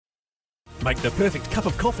Make the perfect cup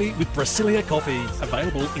of coffee with Brasilia Coffee.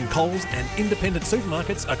 Available in Coles and independent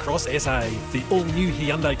supermarkets across SA. The all-new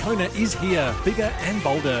Hyundai Kona is here, bigger and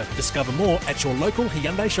bolder. Discover more at your local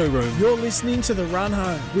Hyundai showroom. You're listening to The Run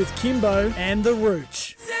Home with Kimbo and the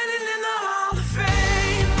ROOCH.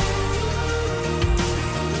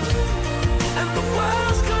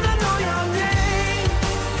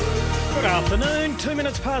 Good afternoon, 2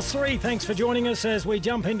 minutes past 3. Thanks for joining us as we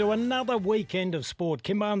jump into another weekend of sport.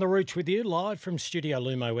 Kimbo and the ROOCH with you live from Studio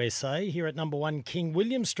Lumo SA here at number 1 King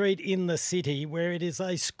William Street in the city, where it is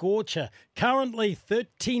a scorcher. Currently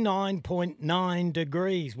 39.9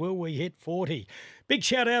 degrees. Will we hit 40? Big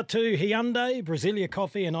shout out to Hyundai, Brasilia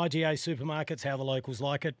Coffee and IGA Supermarkets, how the locals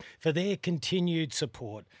like it, for their continued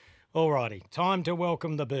support. Alrighty, time to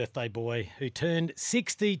welcome the birthday boy who turned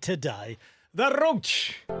 60 today, the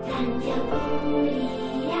ROOCH.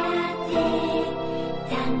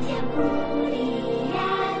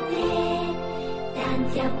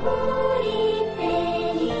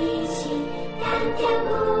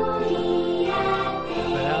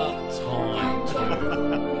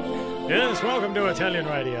 Yes, welcome to Italian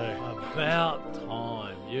Radio. About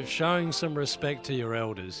time. You're showing some respect to your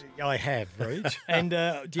elders. I have, ROOCH. And do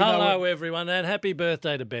you know Hello, what? everyone, and happy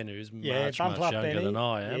birthday to Ben, who's much younger Benny. than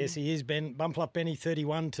I am. Yes, he is. Bump Benny,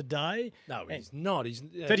 31 today. No, he's not. He's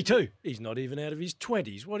 32. He's not even out of his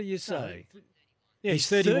 20s. What do you say? Yeah, he's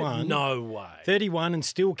 31. No way. 31 and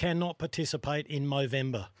still cannot participate in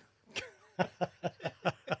Movember.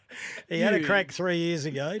 He had a crack 3 years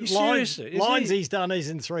ago. Seriously? Lines he's done these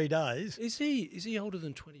in 3 days. Is he older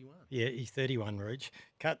than 21? Yeah, he's 31, ROOCH.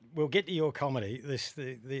 We'll get to your comedy,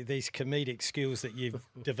 these comedic skills that you've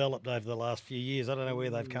developed over the last few years. I don't know where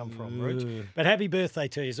they've come from, ROOCH. But happy birthday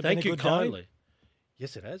to you. Has it Thank been a you good kindly. day?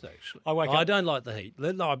 Yes, it has, actually. I don't like the heat.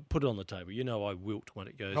 I put it on the table. You know I wilt when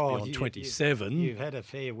it goes beyond 27. You've had a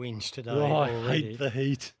fair whinge today I already. hate the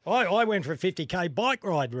heat. I went for a 50k bike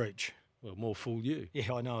ride, ROOCH. Well, more fool you.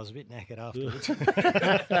 Yeah, I know. I was a bit knackered afterwards.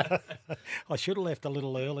 I should have left a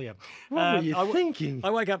little earlier. What were you thinking?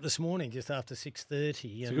 I woke up this morning just after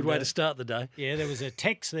 6:30. It's a good way to start the day. Yeah, there was a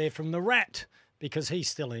text there from the Rat because he's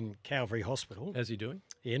still in Calvary Hospital. How's he doing?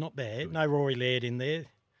 Yeah, not bad. Good. No Rory Laird in there.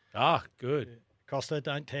 Ah, good. Costa,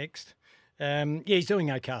 don't text. Yeah, he's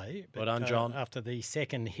doing okay. Well done, John. After the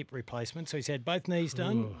second hip replacement. So he's had both knees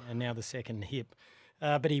done and now the second hip.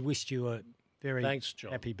 But he wished you a very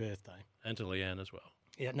happy birthday. And to Leanne as well.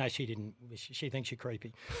 Yeah, no, she didn't. She thinks you're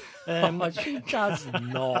creepy. She does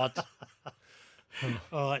not.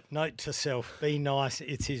 All right, note to self, be nice,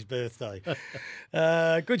 it's his birthday.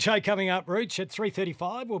 Good show coming up, ROOCH. At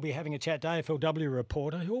 3:35, we'll be having a chat to AFLW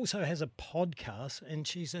reporter who also has a podcast, and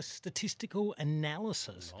she's a statistical analyst,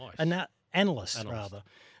 of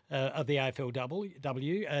the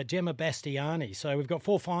AFLW, Gemma Bastiani. So we've got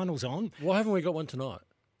 4 finals on. Why haven't we got one tonight?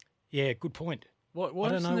 Yeah, good point.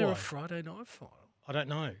 Why isn't there a Friday night final? I don't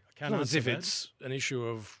know. I can't Not answer as if that. it's an issue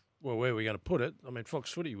of, well, where are we going to put it? I mean,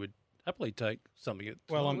 Fox Footy would happily take something at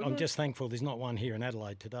Well, tonight, I'm just thankful there's not one here in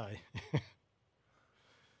Adelaide today.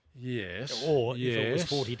 Yes. Or if it was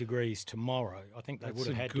 40 degrees tomorrow, I think they That's would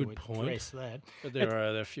have a had good to point. address that. But there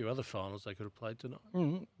are a few other finals they could have played tonight.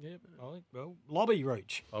 Yeah, well, lobby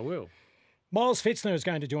ROOCH. I will. Miles Fitzner is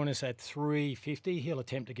going to join us at 3:50. He'll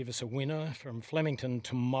attempt to give us a winner from Flemington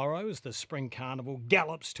tomorrow as the Spring Carnival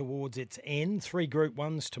gallops towards its end. 3 Group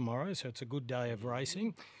 1s tomorrow, so it's a good day of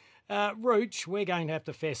racing. ROOCH, we're going to have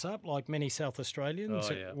to fess up like many South Australians.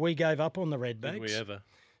 Oh, yeah. We gave up on the Redbacks. Did we ever?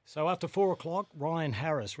 So after 4 o'clock, Ryan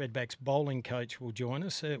Harris, Redbacks bowling coach, will join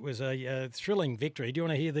us. It was a thrilling victory. Do you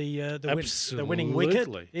want to hear the winning wicket?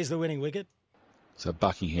 Here's the winning wicket. So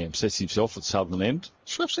Buckingham sets himself at southern end.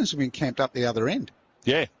 Swift seems to have been camped up the other end.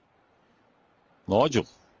 Yeah. Nigel.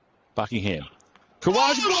 Buckingham.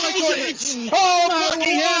 Kawaja. Buckingham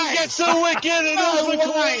gets the wicket and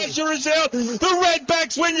Kawaja is out. The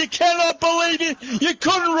Redbacks win. You cannot believe it. You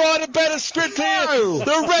couldn't write a better script here.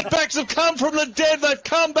 The Redbacks have come from the dead. They've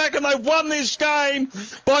come back and they've won this game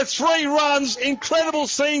by 3 runs. Incredible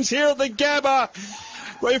scenes here at the Gabba.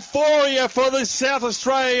 Euphoria for the South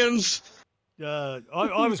Australians. I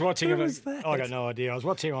was watching it. was that? I got no idea. I was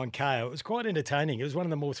watching it on KO. It was quite entertaining. It was one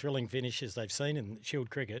of the more thrilling finishes they've seen in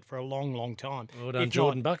Shield cricket for a long, long time. Well done, if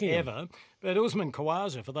Jordan not Buckingham. ever. But Usman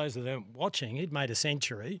Khawaja, for those that aren't watching, he'd made a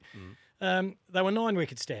century. They were 9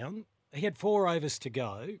 wickets down. He had 4 overs to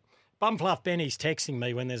go. Bumfluff Benny's texting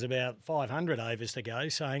me when there's about 500 overs to go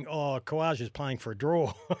saying, Khawaja's playing for a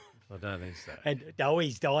draw. I don't think so. And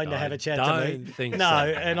he's dying to have a chat to me. Don't think no,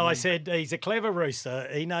 so. and I said he's a clever rooster.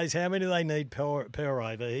 He knows how many they need per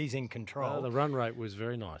over. He's in control. The run rate was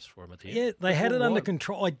very nice for him at the end. Yeah, they had it Why? under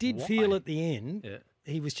control. I did Why? feel at the end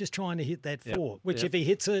he was just trying to hit that Yep, four, which yep. if he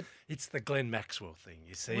hits it, It's the Glenn Maxwell thing,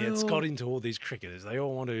 you see. It's got into all these cricketers. They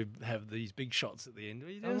all want to have these big shots at the end.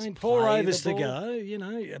 You I just mean, 4 play the overs to ball. go, you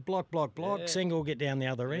know, block, Yeah. single, get down the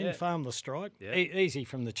other end, Yeah. farm the strike. Yeah. Easy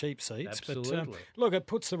from the cheap seats. But Absolutely. look, it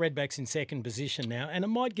puts the Redbacks in second position now, and it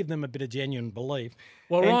might give them a bit of genuine belief.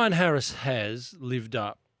 Well, And- Ryan Harris has lived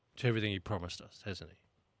up to everything he promised us, hasn't he?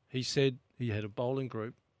 He said he had a bowling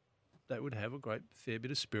group that would have a great fair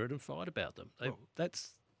bit of spirit and fight about them.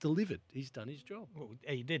 That's delivered. He's done his job. Well,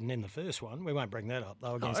 he didn't in the first one. We won't bring that up. They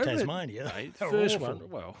were against No, but, Tasmania. mate, They were first awful. one,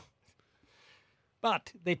 well,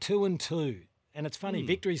 But they're 2-2. And it's funny,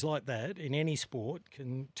 victories like that in any sport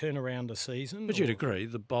can turn around a season. but you'd or- agree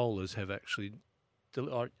the bowlers have actually,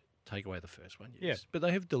 take away the first one, yes, Yeah. but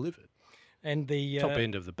they have delivered. And the Top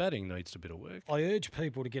end of the batting needs a bit of work. I urge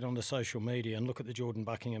people to get onto social media and look at the Jordan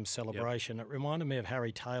Buckingham celebration. It reminded me of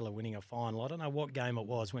Harry Taylor winning a final. I don't know what game it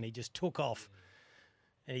was when he just took off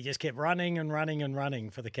and he just kept running and running and running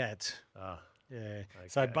for the Cats. Yeah.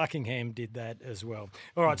 So Buckingham did that as well.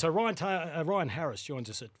 All right. So Ryan Harris joins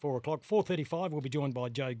us at 4 o'clock. 4:35. We'll be joined by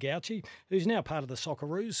Joe Gauci, who's now part of the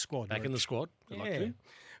Socceroos squad. Back in the squad. Good luck to you.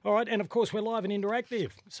 All right. And of course, we're live and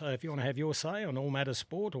interactive. So if you want to have your say on all matters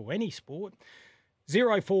sport or any sport,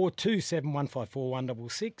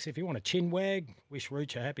 0427154166. If you want a chin wag, wish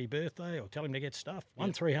Rooch a happy birthday or tell him to get stuff,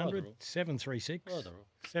 1300 736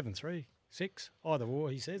 736. Either or,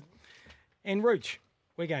 he says. And Rooch,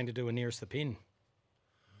 we're going to do a nearest the pin.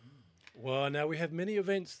 Well, now we have many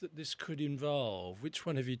events that this could involve. Which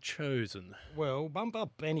one have you chosen? Well, Bump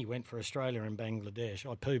Up Benny went for Australia and Bangladesh.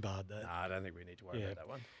 I poo-barred that. I don't think we need to worry about that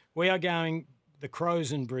one. We are going the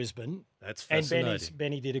Crows in Brisbane. That's And fascinating.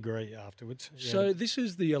 Benny did agree afterwards. Yeah. So this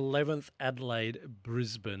is the 11th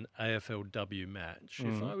Adelaide-Brisbane AFLW match.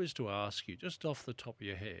 If I was to ask you, just off the top of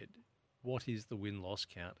your head, what is the win-loss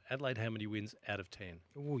count? Adelaide, how many wins out of 10?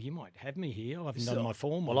 Oh, you might have me here. I haven't done my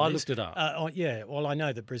form. Well, on I this. looked it up. Yeah, well, I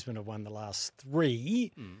know that Brisbane have won the last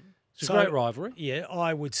 3. It's a great rivalry. Yeah,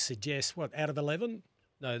 I would suggest, out of 11?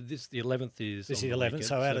 No, the 11th is This is on the 11. weekend,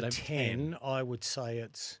 So out of they've 10, I would say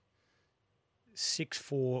it's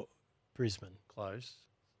 6-4 Brisbane. Close.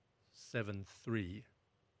 7-3.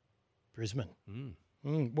 Brisbane.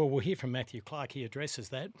 Well, we'll hear from Matthew Clark. He addresses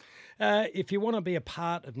that. If you want to be a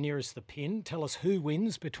part of Nearest the Pin, tell us who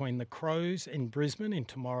wins between the Crows and Brisbane in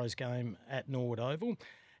tomorrow's game at Norwood Oval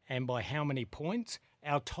and by how many points.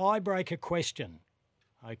 Our tiebreaker question,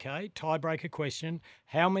 okay,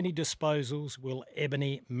 how many disposals will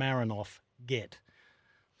Ebony Marinoff get?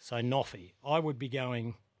 So, Noffy, I would be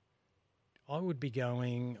going, I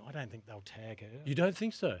don't think they'll tag her. You don't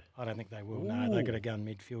think so? I don't think they will. No, they've got a gun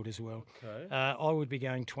midfield as well. Okay. I would be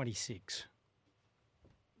going 26.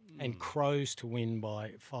 And Crows to win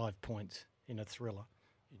by 5 points in a thriller.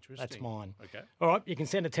 Interesting. That's mine. Okay. All right, you can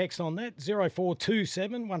send a text on that,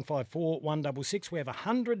 0427 154 166. We have a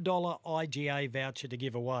 $100 IGA voucher to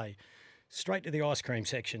give away. Straight to the ice cream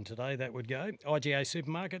section today, that would go. IGA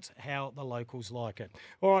Supermarkets, how the locals like it.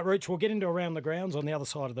 All right, Rooch, we'll get into Around the Grounds on the other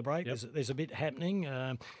side of the break. Yep. There's a bit happening.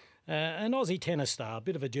 An Aussie tennis star, a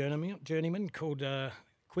bit of a journeyman called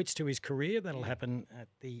quits to his career. That'll happen at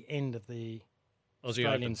the end of the Aussie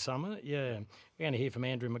Australian Open. summer. Yeah. We're going to hear from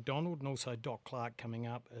Andrew McDonald and also Doc Clark coming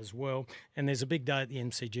up as well. And there's a big day at the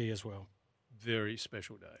MCG as well. Very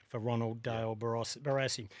special day. For Ronald Dale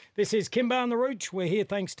Barassi. This is Kimber and the Rooch. We're here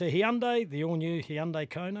thanks to Hyundai, the all-new Hyundai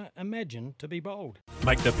Kona. Imagine to be bold.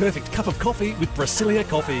 Make the perfect cup of coffee with Brasilia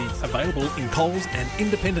Coffee. Available in Coles and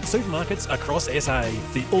independent supermarkets across SA.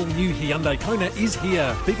 The all-new Hyundai Kona is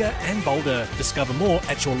here. Bigger and bolder. Discover more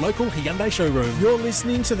at your local Hyundai showroom. You're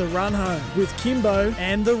listening to The Run Home with Kimbo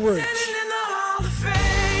and the Rooch.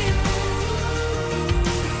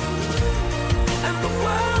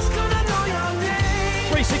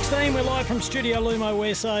 3:16, we're live from Studio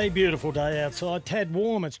Lumo, SA. Beautiful day outside. Tad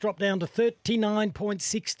warm. It's dropped down to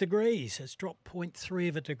 39.6 degrees. It's dropped 0.3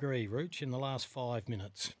 of a degree, Rooch, in the last 5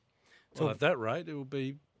 minutes. Well, at that rate, it will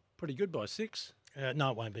be pretty good by 6.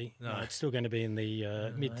 No, it won't be. No, it's still going to be in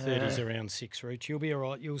the mid-30s, around 6, Rooch. You'll be all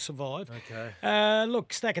right. You'll survive. Okay.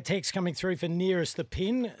 Look, stack of texts coming through for Nearest the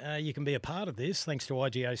Pin. You can be a part of this thanks to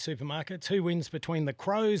IGA Supermarkets. Who wins between the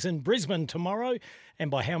Crows and Brisbane tomorrow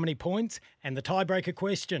and by how many points? And the tiebreaker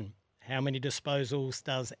question, how many disposals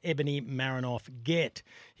does Ebony Marinoff get?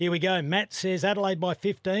 Here we go. Matt says Adelaide by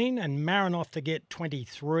 15 and Marinoff to get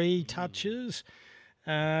 23 touches.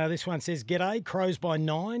 This one says, G'day, Crows by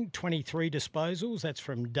 9, 23 disposals. That's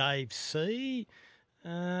from Dave C.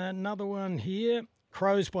 Another one here,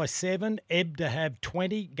 Crows by 7, Ebb to have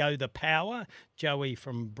 20, go the power. Joey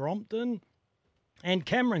from Brompton. And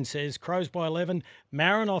Cameron says, Crows by 11,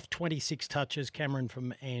 Marinoff 26 touches, Cameron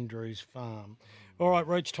from Andrews Farm. All right,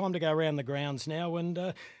 Roach, time to go around the grounds now. And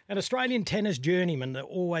an Australian tennis journeyman that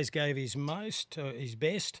always gave his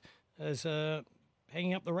best, as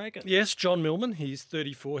hanging up the racket. Yes, John Millman. He's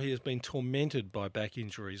 34. He has been tormented by back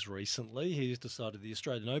injuries recently. He has decided the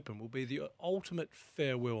Australian Open will be the ultimate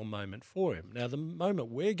farewell moment for him. Now, the moment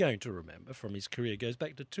we're going to remember from his career goes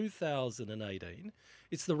back to 2018.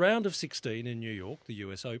 It's the round of 16 in New York, the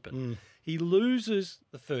US Open. He loses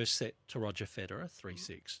the first set to Roger Federer,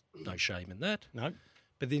 3-6. No shame in that. No.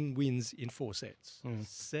 But then wins in 4 sets.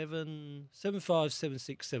 7-5,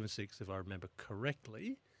 7-6, 7-6, if I remember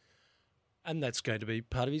correctly. And that's going to be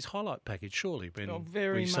part of his highlight package, surely, when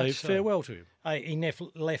very we much say so. farewell to him. He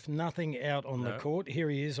left nothing out on the court. Here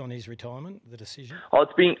he is on his retirement, the decision. Oh,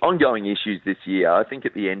 it's been ongoing issues this year. I think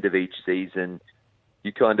at the end of each season,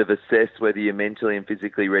 you kind of assess whether you're mentally and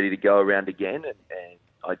physically ready to go around again. And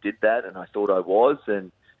I did that, and I thought I was.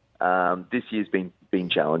 And this year's been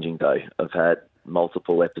challenging, though. I've had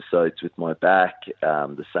multiple episodes with my back,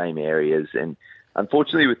 the same areas. And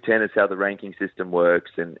unfortunately with tennis, how the ranking system works,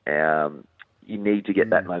 and you need to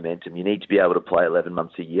get that momentum. You need to be able to play 11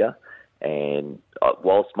 months a year. And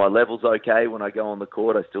whilst my level's okay when I go on the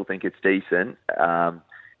court, I still think it's decent.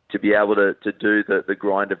 To be able to do the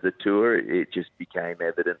grind of the tour, it just became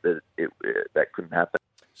evident that that couldn't happen.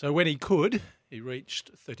 So when he could, he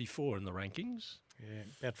reached 34 in the rankings. Yeah,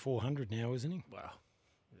 about 400 now, isn't he? Wow,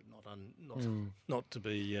 not to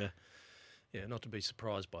be. Not to be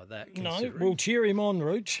surprised by that. No, we'll cheer him on,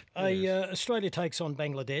 Rooch. Australia takes on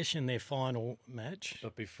Bangladesh in their final match.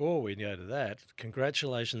 But before we go to that,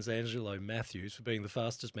 congratulations, Angelo Matthews, for being the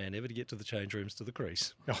fastest man ever to get to the change rooms to the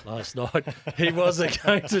crease last night. He wasn't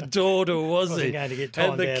going to dawdle, was he? Wasn't going to get timed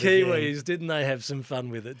And the out Kiwis, again. didn't they have some fun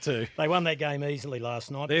with it too? They won that game easily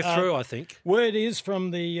last night. They're through, I think. Word is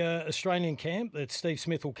from the Australian camp that Steve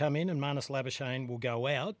Smith will come in and Marnus Labuschagne will go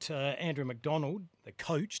out. Andrew McDonald, the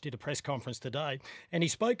coach, did a press conference today, and he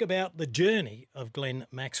spoke about the journey of Glenn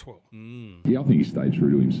Maxwell. Yeah, I think he stayed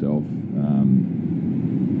true to himself.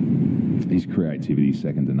 His creativity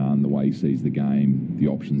second to none, the way he sees the game, the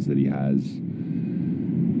options that he has.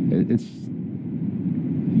 It's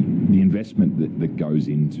the investment that goes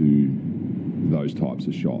into those types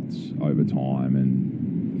of shots over time,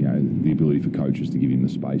 and the ability for coaches to give him the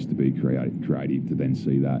space to be creative to then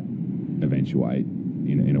see that eventuate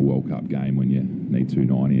in a World Cup game when you need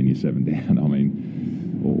 290 and you're 7 down. I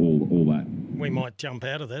mean, all that. We might jump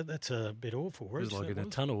out of that. That's a bit awful. It was like in a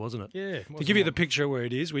tunnel, wasn't it? Yeah. To give you the picture where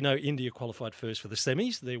it is, we know India qualified first for the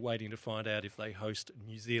semis. They're waiting to find out if they host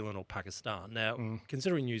New Zealand or Pakistan. Now,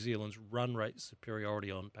 considering New Zealand's run rate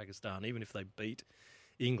superiority on Pakistan, even if they beat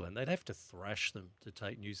England, they'd have to thrash them to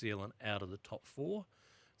take New Zealand out of the top 4.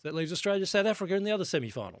 So that leaves Australia, South Africa in the other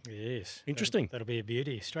semi-final. Yes. Interesting. That'll be a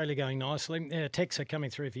beauty. Australia going nicely. Texts are coming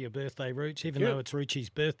through for your birthday, Rooch. Even though it's Roochie's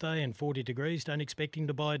birthday and 40 degrees, don't expect him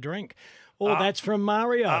to buy a drink. That's from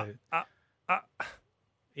Mario.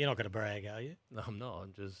 You're not going to brag, are you? No, I'm not.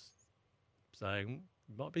 I'm just saying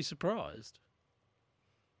you might be surprised.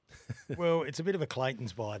 Well, it's a bit of a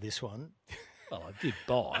Clayton's buy, this one. Well, I did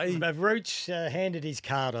buy. But Rooch handed his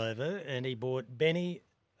card over and he bought Benny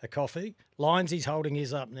a coffee. Lindsay's holding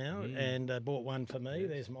his up now and bought one for me. Yes.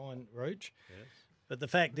 There's mine, Rooch. Yes. But the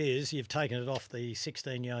fact is you've taken it off the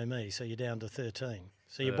 16 Yo Me, so you're down to 13.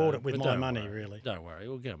 So you bought it with my money, really. Don't worry,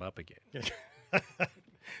 we'll get them up again.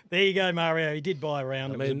 There you go, Mario. He did buy a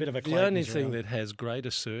round. It was a bit of a Clayton's The only thing round. that has greater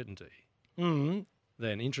certainty than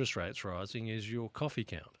interest rates rising is your coffee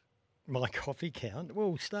count. My coffee count?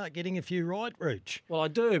 Well, start getting a few right, Rooch. Well, I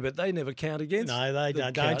do, but they never count against. No, they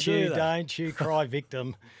don't. Don't Don't you cry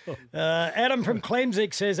victim. Adam from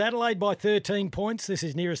Clemsick says Adelaide by 13 points. This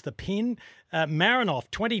is nearest the pin.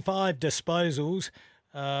 Marinoff, 25 disposals.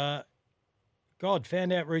 Found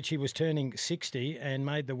out Roochie was turning 60 and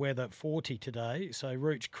made the weather 40 today, so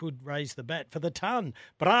Rooch could raise the bat for the ton.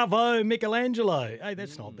 Bravo, Michelangelo. Hey,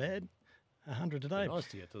 that's not bad. 100 today. Nice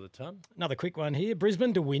to get to the ton. Another quick one here.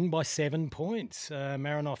 Brisbane to win by 7 points.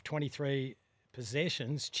 Marinoff, 23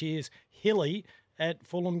 possessions. Cheers, Hilly at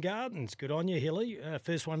Fulham Gardens. Good on you, Hilly.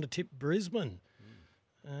 First one to tip Brisbane.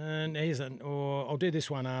 And I'll do this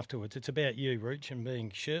one afterwards. It's about you, Rooch, and being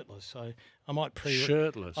shirtless. So I might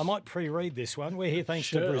pre-read this one. We're here thanks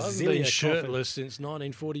to Brasilia I've been Coffee. shirtless since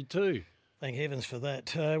 1942. Thank heavens for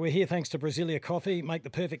that. We're here thanks to Brasilia Coffee. Make the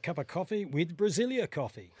perfect cup of coffee with Brasilia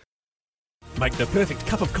Coffee. Make the perfect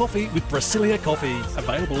cup of coffee with Brasilia Coffee.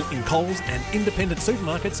 Available in Coles and independent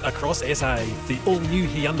supermarkets across SA. The all-new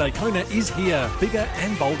Hyundai Kona is here. Bigger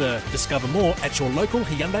and bolder. Discover more at your local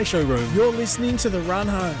Hyundai showroom. You're listening to The Run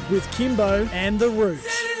Home with Kimbo and the ROOCH.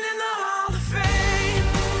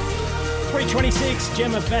 3:26,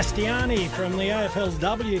 Gemma Bastiani from the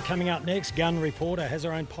AFLW coming up next. Gun Reporter has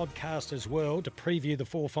her own podcast as well to preview the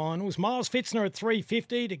 4 finals. Miles Fitzner at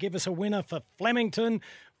 3:50 to give us a winner for Flemington.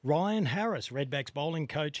 Ryan Harris, Redbacks bowling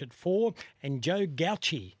coach at 4, and Joe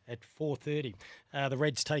Gauchi at 4:30. The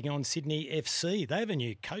Reds taking on Sydney FC. They have a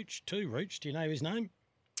new coach too, Rooch. Do you know his name?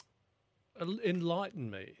 Enlighten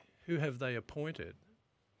me. Who have they appointed?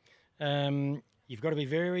 You've got to be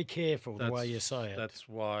very careful the way you say it. That's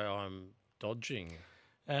why I'm dodging.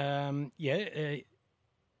 Yufik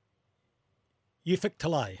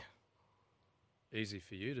Talay. Easy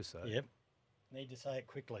for you to say. Yep. Need to say it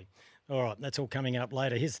quickly. All right, that's all coming up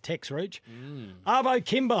later. Here's the text, Rooch. Arvo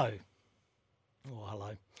Kimbo. Oh,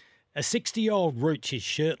 hello. A 60-year-old Rooch is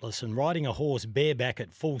shirtless and riding a horse bareback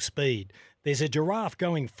at full speed. There's a giraffe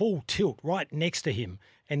going full tilt right next to him,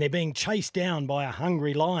 and they're being chased down by a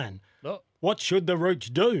hungry lion. Oh. What should the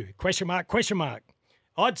Rooch do? Question mark, question mark.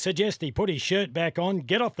 I'd suggest he put his shirt back on,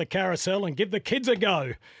 get off the carousel and give the kids a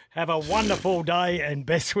go. Have a wonderful day and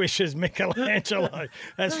best wishes, Michelangelo.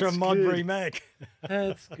 That's from Modbury Mac.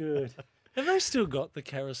 That's good. Have they still got the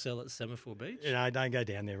carousel at Semaphore Beach? No, don't go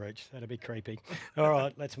down there, Rooch. That'd be creepy. All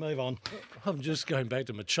right, let's move on. I'm just going back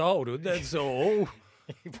to my childhood, that's all.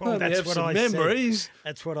 Well, that's what I memories. said.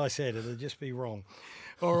 That's what I said. It'll just be wrong.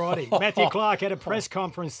 All righty. Matthew Clark had a press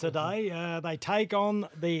conference today. They take on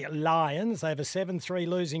the Lions. They have a 7-3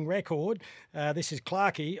 losing record. This is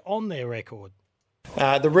Clarkey on their record.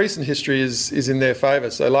 The recent history is in their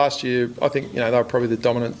favour. So last year, I think they were probably the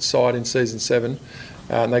dominant side in season 7,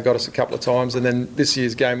 and they got us a couple of times. And then this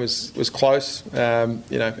year's game was close.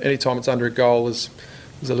 Any time it's under a goal, there's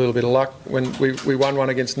a little bit of luck. When we won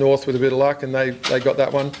one against North with a bit of luck, and they got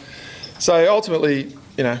that one. So ultimately,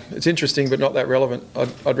 it's interesting, but not that relevant.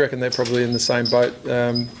 I'd reckon they're probably in the same boat.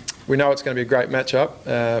 We know it's going to be a great matchup,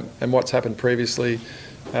 and what's happened previously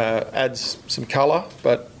adds some colour,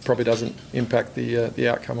 but probably doesn't impact the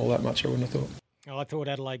outcome all that much, I wouldn't have thought. I thought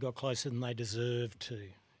Adelaide got closer than they deserved to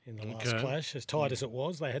in the last clash. As tight as it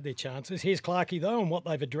was, they had their chances. Here's Clarkey, though, and what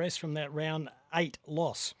they've addressed from that round 8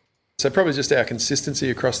 loss. So probably just our consistency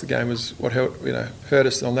across the game was what hurt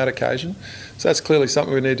us on that occasion. So that's clearly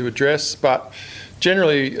something we need to address. But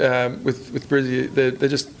generally, with Brizzy, they're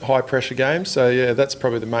just high pressure games. So yeah, that's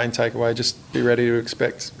probably the main takeaway. Just be ready to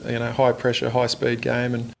expect high pressure, high speed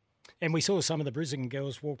game. And we saw some of the Brisbane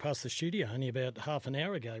girls walk past the studio only about half an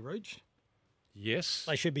hour ago, Rooch. Yes.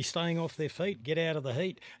 They should be staying off their feet, get out of the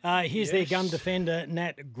heat. Here's their gun defender,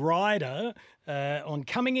 Nat Grider, on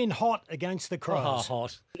coming in hot against the Crows.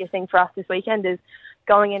 Hot. The biggest thing for us this weekend is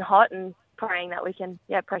going in hot and praying that we can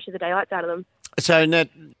pressure the daylights out of them. So, Nat...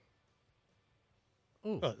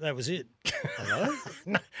 Oh, that was it. Hello?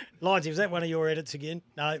 No, Lindsay, was that one of your edits again?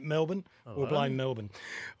 No, Melbourne. We'll blame Melbourne.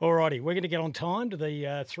 All righty, we're going to get on time to the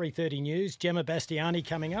 3:30 news. Gemma Bastiani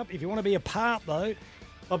coming up. If you want to be a part, though,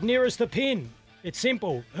 of Nearest the Pin, it's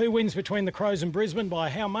simple. Who wins between the Crows and Brisbane by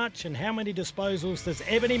how much, and how many disposals does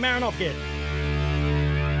Ebony Marinoff get?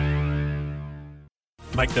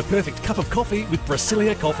 Make the perfect cup of coffee with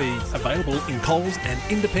Brasilia Coffee. Available in Coles and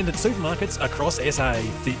independent supermarkets across SA.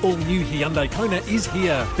 The all-new Hyundai Kona is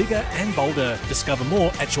here. Bigger and bolder. Discover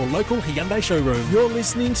more at your local Hyundai showroom. You're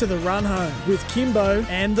listening to The Run Home with Kimbo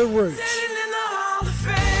and the ROOCH.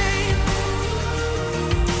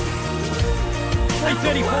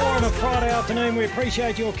 8:34 on a Friday afternoon. We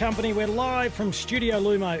appreciate your company. We're live from Studio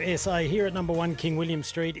Lumo SA here at number 1 King William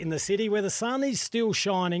Street in the city, where the sun is still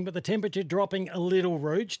shining, but the temperature dropping a little,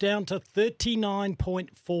 Rooch, down to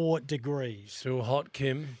 39.4 degrees. Still hot,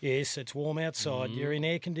 Kim. Yes, it's warm outside. You're in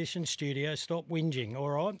air-conditioned studio. Stop whinging, all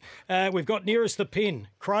right? We've got Nearest the Pin.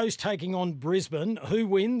 Crows taking on Brisbane. Who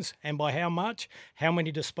wins and by how much? How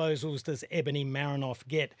many disposals does Ebony Marinoff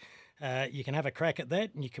get? You can have a crack at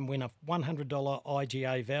that, and you can win a $100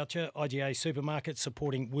 IGA voucher. IGA Supermarket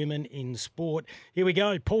supporting women in sport. Here we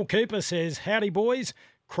go. Paul Cooper says, howdy, boys.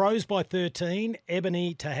 Crows by 13.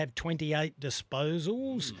 Ebony to have 28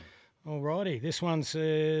 disposals. All righty. This one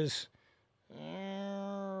says,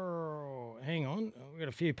 hang on. We've got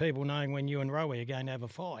a few people knowing when you and Rowie are going to have a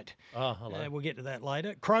fight. Oh, hello. We'll get to that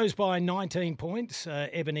later. Crows by 19 points.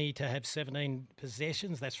 Ebony to have 17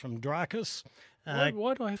 possessions. That's from Drakus.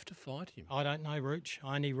 Why do I have to fight him? I don't know, Rooch.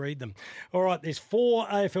 I only read them. All right, there's 4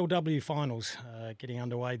 AFLW finals getting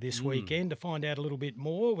underway this weekend. To find out a little bit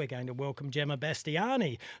more, we're going to welcome Gemma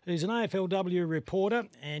Bastiani, who's an AFLW reporter,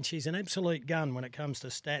 and she's an absolute gun when it comes to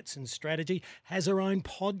stats and strategy. Has her own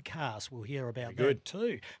podcast. We'll hear about that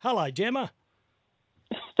too. Hello, Gemma.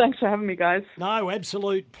 Thanks for having me, guys. No,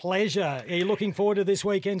 absolute pleasure. Are you looking forward to this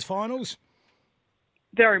weekend's finals?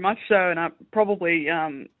 Very much so, and probably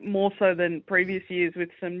more so than previous years with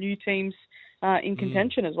some new teams in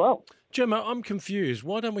contention as well. Gemma, I'm confused.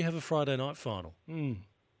 Why don't we have a Friday night final?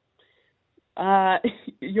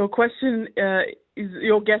 Your question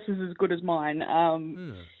your guess is as good as mine.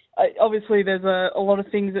 Obviously, there's a lot of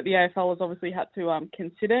things that the AFL has obviously had to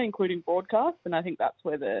consider, including broadcast, and I think that's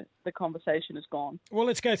where the conversation has gone. Well,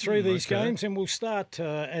 let's go through these games, and we'll start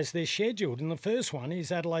as they're scheduled. And the first one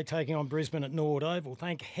is Adelaide taking on Brisbane at Norwood Oval.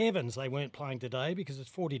 Thank heavens they weren't playing today because it's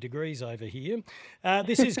 40 degrees over here.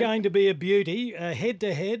 This is going to be a beauty.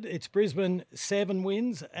 Head-to-head, it's Brisbane 7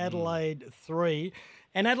 wins, Adelaide 3.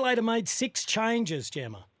 And Adelaide have made 6 changes,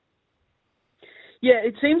 Gemma. Yeah,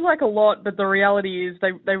 it seems like a lot, but the reality is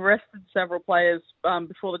they rested several players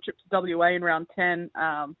before the trip to WA in round 10,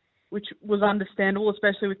 which was understandable,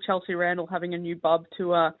 especially with Chelsea Randall having a new bub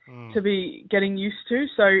to be getting used to.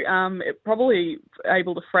 So it probably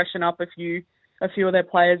able to freshen up a few of their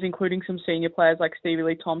players, including some senior players like Stevie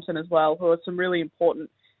Lee Thompson as well, who are some really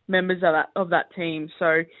important members of that team.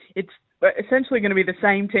 So it's essentially going to be the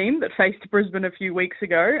same team that faced Brisbane a few weeks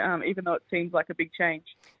ago, even though it seems like a big change.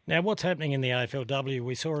 Now, what's happening in the AFLW?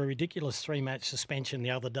 We saw a ridiculous 3-match suspension the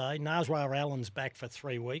other day. Nazwa Allen's back for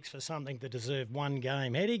 3 weeks for something that deserved 1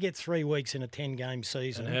 game. How do you get 3 weeks in a 10-game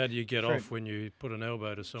season? And how do you get off when you put an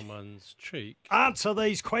elbow to someone's cheek? Answer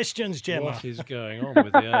these questions, Gemma. What is going on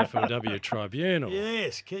with the AFLW tribunal?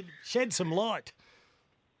 Yes, shed some light.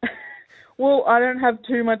 Well, I don't have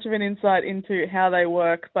too much of an insight into how they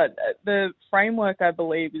work, but the framework, I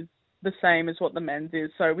believe, is the same as what the men's is.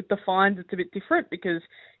 So with the fines, it's a bit different because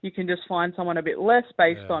you can just fine someone a bit less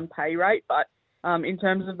based on pay rate. But in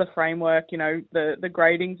terms of the framework, you know, the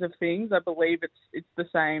gradings of things, I believe it's the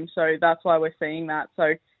same. So that's why we're seeing that.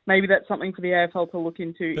 So maybe that's something for the AFL to look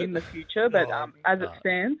into in the future. But as it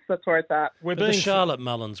stands, that's where it's at. The Charlotte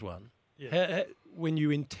Mullins one. Yeah. When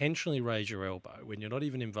you intentionally raise your elbow, when you're not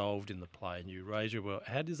even involved in the play and you raise your elbow,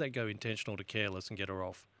 how does that go intentional to careless and get her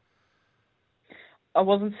off? I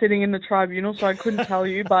wasn't sitting in the tribunal, so I couldn't tell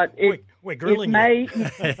you, but we're grilling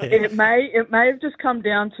it may have just come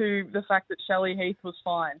down to the fact that Shelley Heath was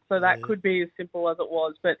fine. So that could be as simple as it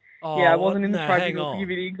was. But I wasn't in the tribunal to give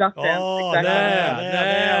you the exact answer.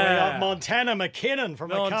 Now we got Montana McKinnon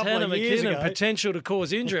from a couple of years ago. Potential to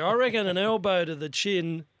cause injury. I reckon an elbow to the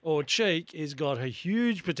chin or cheek has got a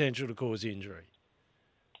huge potential to cause injury.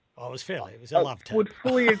 It was fairly. It was a love tap. I would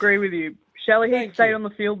fully agree with you. Shelley Heath stayed on the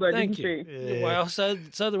field, though, didn't she? Yeah. Well, so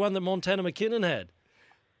the one that Montana McKinnon had.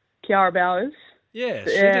 Kiara Bowers. Yeah,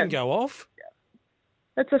 she didn't go off.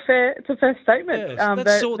 It's a fair statement. Yeah,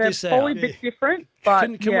 let's sort this out. They're probably a bit different,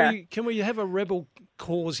 but can we have a rebel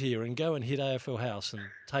cause here and go and hit AFL House and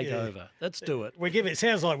take over? Let's do it. It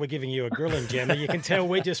sounds like we're giving you a grilling, Gemma. You can tell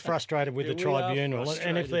we're just frustrated with the tribunal.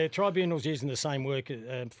 And if the tribunal's using the same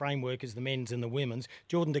framework as the men's and the women's,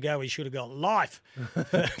 Jordan De Goey should have got life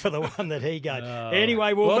for the one that he gave.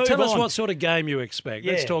 Anyway, we'll move on. Tell us what sort of game you expect.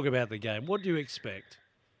 Let's talk about the game. What do you expect?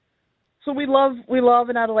 So we love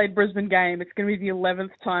an Adelaide-Brisbane game. It's going to be the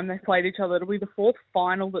 11th time they've played each other. It'll be the 4th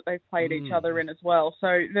final that they've played each other in as well.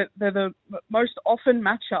 So they're the most often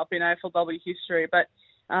matchup in AFLW history. But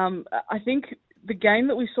I think the game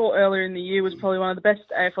that we saw earlier in the year was probably one of the best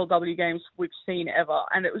AFLW games we've seen ever.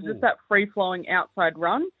 And it was just that free-flowing outside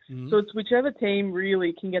run. So it's whichever team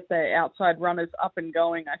really can get their outside runners up and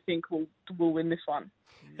going, I think will win this one.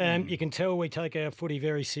 You can tell we take our footy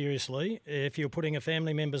very seriously. If you're putting a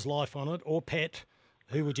family member's life on it or pet,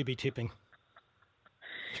 who would you be tipping?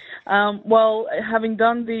 Well, having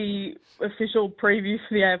done the official preview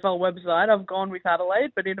for the AFL website, I've gone with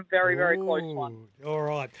Adelaide, but in a very, very close one. All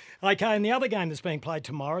right. Okay, and the other game that's being played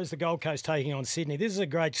tomorrow is the Gold Coast taking on Sydney. This is a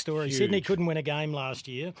great story. Huge. Sydney couldn't win a game last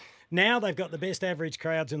year. Now they've got the best average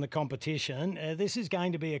crowds in the competition. This is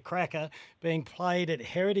going to be a cracker being played at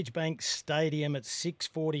Heritage Bank Stadium at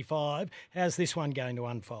 6:45. How's this one going to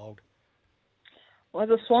unfold? Well, as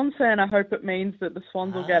a Swans fan, I hope it means that the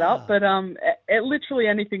Swans will get up. But literally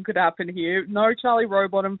anything could happen here. No Charlie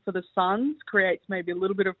Rowbottom for the Suns creates maybe a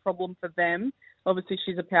little bit of problem for them. Obviously,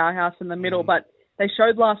 she's a powerhouse in the middle. But they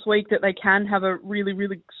showed last week that they can have a really,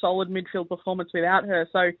 really solid midfield performance without her.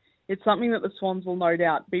 So it's something that the Swans will no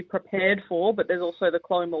doubt be prepared for. But there's also the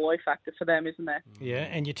Chloe Malloy factor for them, isn't there? Yeah,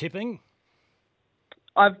 and you're tipping?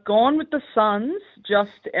 I've gone with the Suns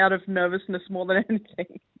just out of nervousness more than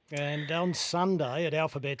anything. And on Sunday at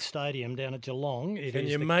Alphabet Stadium down at Geelong, Can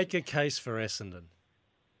you make a case for Essendon?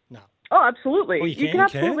 No. Oh, absolutely. Oh, you can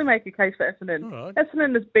absolutely make a case for Essendon. All right.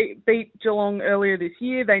 Essendon has beat Geelong earlier this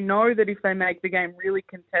year. They know that if they make the game really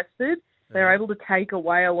contested, they're able to take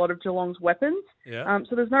away a lot of Geelong's weapons. Yeah.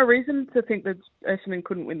 So there's no reason to think that Essendon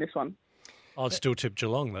couldn't win this one. I'd still tip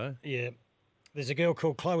Geelong, though. Yeah. There's a girl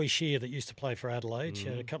called Chloe Shear that used to play for Adelaide. She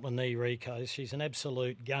had a couple of knee recos. She's an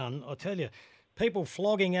absolute gun. I tell you, people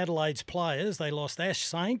flogging Adelaide's players. They lost Ash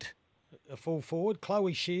Saint, a full forward,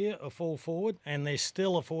 Chloe Shear, a full forward, and they're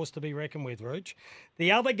still a force to be reckoned with, Rooch.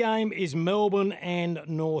 The other game is Melbourne and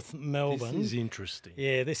North Melbourne. This is interesting.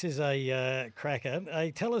 Yeah, this is a cracker.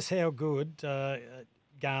 Hey, tell us how good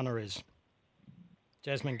Garner is.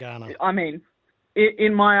 Jasmine Garner. I mean,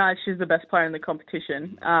 in my eyes, she's the best player in the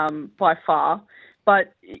competition by far.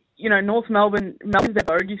 But, you know, Melbourne's their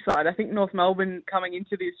bogey side. I think North Melbourne coming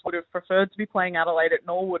into this would have preferred to be playing Adelaide at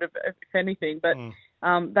Norwood, if anything. But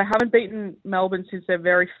they haven't beaten Melbourne since their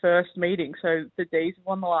very first meeting. So the D's have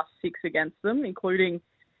won the last 6 against them, including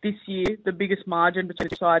this year, the biggest margin between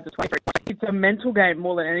the sides is 23. It's a mental game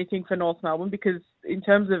more than anything for North Melbourne because in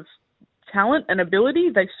terms of talent and ability,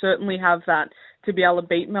 they certainly have that to be able to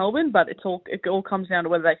beat Melbourne, but it all comes down to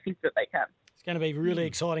whether they think that they can. It's going to be really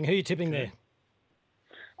exciting. Who are you tipping there?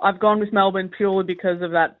 I've gone with Melbourne purely because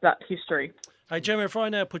of that history. Hey, Gemma, if I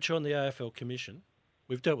now put you on the AFL Commission,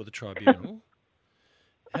 we've dealt with the tribunal.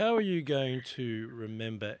 How are you going to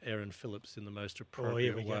remember Aaron Phillips in the most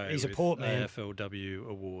appropriate way? He's a with port man. AFLW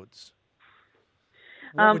awards?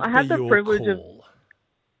 I had the privilege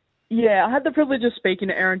of speaking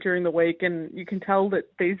to Aaron during the week, and you can tell that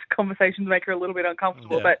these conversations make her a little bit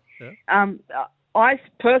uncomfortable. I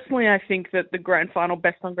think that the grand final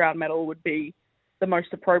best on ground medal would be the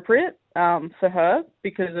most appropriate for her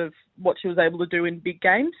because of what she was able to do in big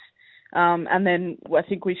games. And then I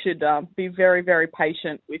think we should be very, very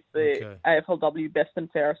patient with the AFLW Best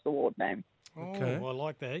and Fairest Award name. Okay. Oh, I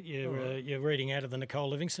like that. You're reading out of the Nicole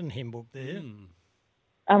Livingstone hymn book there.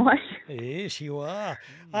 Am I? Yes, you are.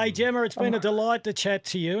 Hey, Gemma, it's been a delight to chat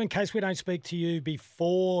to you. In case we don't speak to you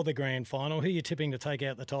before the grand final, who are you tipping to take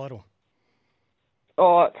out the title?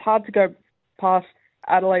 Oh, it's hard to go past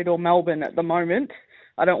Adelaide or Melbourne at the moment.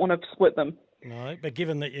 I don't want to split them. No, but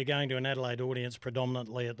given that you're going to an Adelaide audience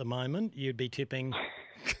predominantly at the moment, you'd be tipping...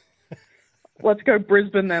 Let's go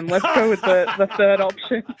Brisbane then. Let's go with the third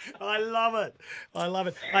option. I love it.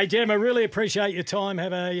 Hey, Gemma, really appreciate your time.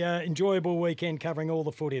 Have a enjoyable weekend covering all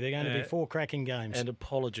the footy. They're going to be 4 cracking games. And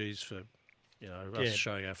apologies for us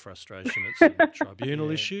showing our frustration at some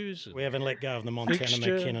tribunal issues. We haven't let go of the Montana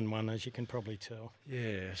McKinnon one, as you can probably tell.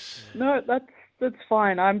 Yes. No, that's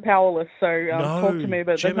fine. I'm powerless, so talk to me,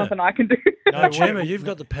 but Gemma, there's nothing I can do. No, Gemma, you've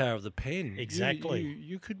got the power of the pen. Exactly.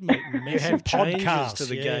 You could make massive changes to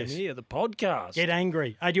the game here. The podcast. Get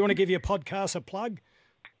angry. Hey, do you want to give your podcast a plug?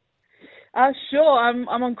 Sure. I'm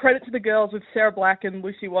on Credit to the Girls with Sarah Black and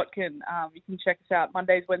Lucy Watkin. You can check us out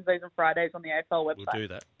Mondays, Wednesdays and Fridays on the AFL website. We'll do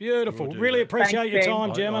that. Beautiful. Really appreciate your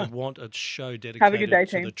time, Gemma. I want a show dedicated Have a good day,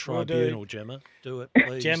 to team. the tribunal, Gemma. Do it,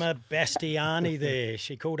 please. Gemma Bastiani there.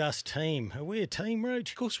 She called us team. Are we a team,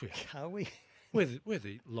 Roach? Of course we are. Are we? We're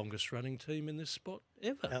the longest running team in this spot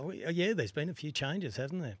ever. Are we? Yeah, there's been a few changes,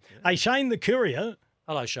 hasn't there? Yeah. Hey, Shane the Courier.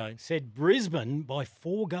 Hello, Shane. Said Brisbane by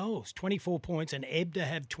 4 goals, 24 points, and Ebb to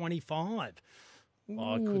have 25.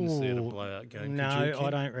 I couldn't see it a blowout game. No, I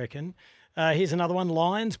don't reckon. Here's another one.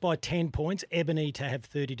 Lions by 10 points. Ebony to have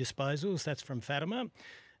 30 disposals. That's from Fatima.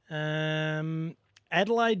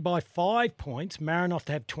 Adelaide by 5 points. Marinoff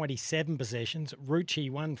to have 27 possessions. Rucci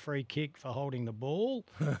 1 free kick for holding the ball.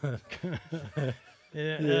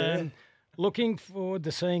 Looking forward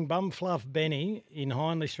to seeing Bumfluff Benny in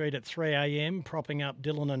Hindley Street at 3 a.m, propping up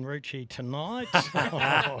Dylan and Rucci tonight.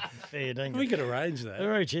 Fair dinkum. We could arrange that.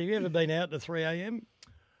 Rucci, have you ever been out to 3 a.m?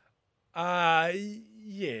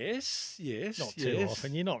 Yes. Not too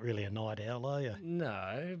often. You're not really a night owl, are you?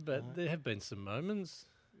 No, but there have been some moments.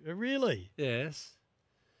 Really? Yes.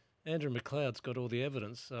 Andrew McLeod's got all the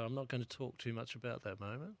evidence, so I'm not going to talk too much about that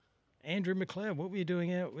moment. Andrew McLeod, what were you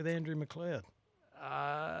doing out with Andrew McLeod?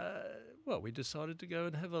 Well, we decided to go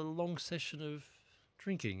and have a long session of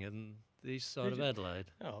drinking in the east side of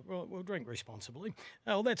Adelaide. Oh, well, we'll drink responsibly.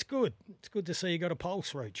 Oh, that's good. It's good to see you got a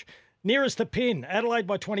pulse, Reach. Nearest the pin, Adelaide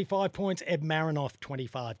by 25 points, Eb Marinoff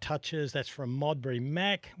 25 touches. That's from Modbury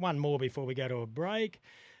Mac. One more before we go to a break.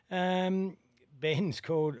 Ben's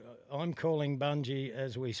called, I'm calling Bungie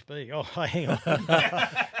as we speak. Oh, hang on,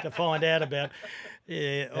 to find out about.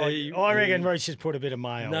 Yeah, I reckon Reach has put a bit of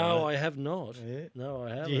mayo on it. No, I have not. Yeah. No, I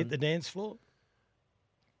haven't. Did you hit the dance floor?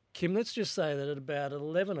 Kim, let's just say that at about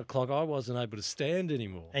 11 o'clock, I wasn't able to stand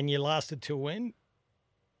anymore. And you lasted till when?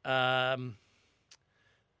 I'm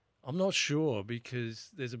not sure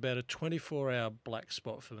because there's about a 24-hour black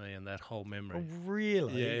spot for me in that whole memory. Oh,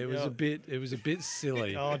 really? Yeah, it was a bit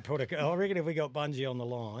silly. I reckon if we got Bungie on the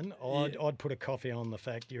line, I'd put a coffee on the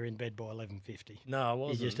fact you're in bed by 11:50. No, I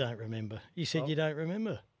wasn't. You just don't remember. You said you don't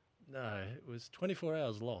remember. No, it was 24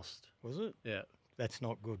 hours lost. Was it? Yeah. That's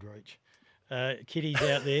not good, Rooch. Kiddies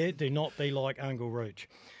out there, do not be like Uncle Rooch.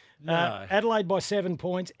 No. Adelaide by 7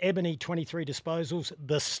 points. Ebony, 23 disposals.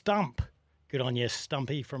 The Stump. Good on you,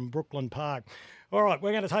 Stumpy from Brooklyn Park. All right,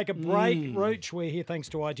 we're going to take a break, Rooch. We're here thanks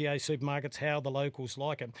to IGA Supermarkets, how the locals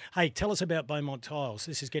like it. Hey, tell us about Beaumont Tiles.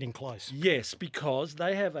 This is getting close. Yes, because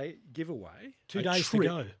they have a giveaway. 2 days to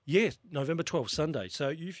go. Yes, November 12th, Sunday. So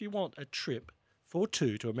if you want a trip for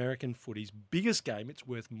two to American footy's biggest game, it's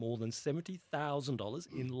worth more than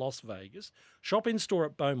 $70,000 in Las Vegas. Shop in store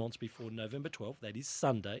at Beaumont's before November 12th. That is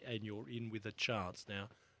Sunday, and you're in with a chance. Now,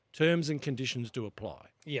 terms and conditions do apply.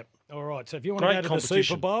 Yep. All right. So if you want to go to the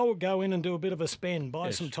Super Bowl, go in and do a bit of a spend. Buy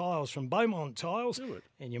some tiles from Beaumont Tiles. Do it.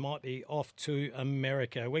 And you might be off to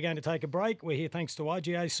America. We're going to take a break. We're here thanks to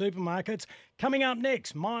IGA Supermarkets. Coming up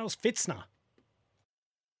next, Miles Fitzner.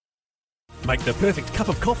 Make the perfect cup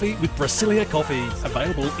of coffee with Brasilia Coffee.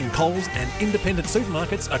 Available in Coles and independent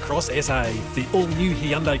supermarkets across SA. The all-new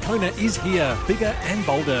Hyundai Kona is here. Bigger and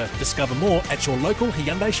bolder. Discover more at your local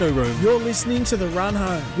Hyundai showroom. You're listening to The Run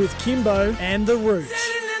Home with Kimbo and the ROOCH.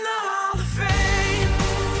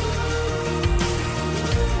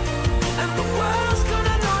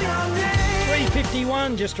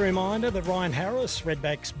 3:51. Just a reminder that Ryan Harris,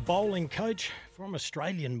 Redback's bowling coach, from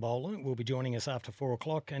Australian bowler, will be joining us after 4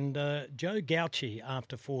 o'clock, and Joe Gauchi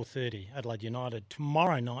after 4:30. Adelaide United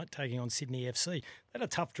tomorrow night taking on Sydney FC. They had a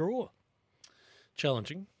tough draw.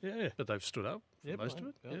 Challenging, yeah, but they've stood up for most of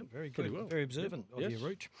it. Yeah, very pretty good, well. very observant of Yes. your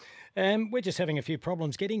Rooch. We're just having a few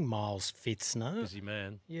problems getting Miles Fitzner. Busy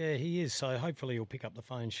man. Yeah, he is. So hopefully he'll pick up the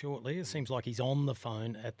phone shortly. It seems like he's on the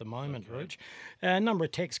phone at the moment, Rooch. A number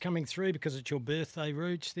of texts coming through because it's your birthday,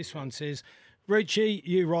 Rooch. This one says, Roochy,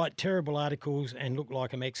 you write terrible articles and look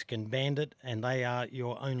like a Mexican bandit, and they are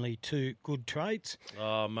your only two good traits.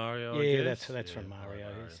 Oh, Mario, Yeah, I guess. that's from Mario.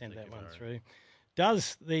 Mario. He sent Thank that you, one Mario. through.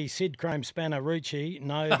 Does the Sid Chrome spanner Rucci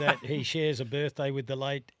know that he shares a birthday with the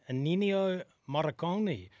late Ennio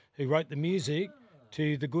Morricone, who wrote the music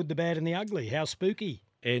to The Good, the Bad and the Ugly? How spooky.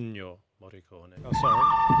 Ennio Morricone. Oh, sorry.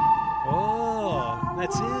 Oh,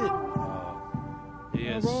 that's it. He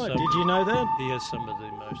has All right. some- Did you know that? He has some of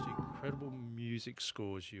the most incredible music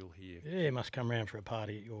scores you'll hear. Yeah, he must come round for a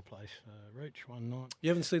party at your place, Rooch, one night. You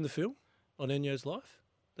haven't seen the film on Ennio's life?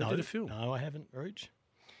 They did a film. No, I haven't, Rooch.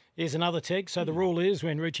 Here's another text. So the rule is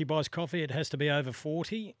when Rucci buys coffee, it has to be over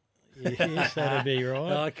 40. Yes, that'd be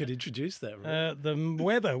right. I could introduce that. Right? The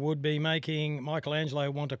weather would be making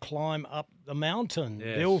Michelangelo want to climb up the mountain.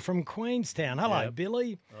 Yes. Bill from Queenstown. Hello, Yep.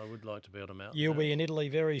 Billy. I would like to be on a mountain. You'll be in Italy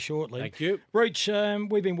very shortly. Thank you. Rooch,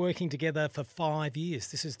 we've been working together for 5 years.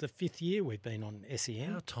 This is the 5th year we've been on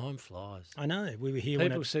SEN. How time flies. I know. We were here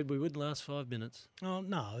People when said we wouldn't last 5 minutes. Oh,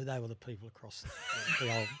 no, they were the people across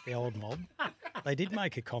the old mob. They did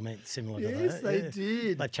make a comment similar to that. Yes, they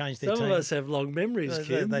did. They've changed their Some team. of us have long memories,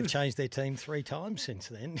 Kim. They've changed their team 3 times since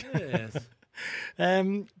then. Yes.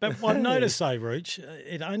 But I've noticed though, Rooch,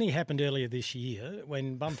 it only happened earlier this year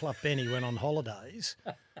when Bumfluff Benny went on holidays.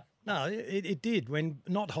 No, it did. When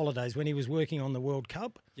not holidays, when he was working on the World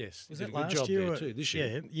Cup. Yes, Was he it did a good last job year? there too, this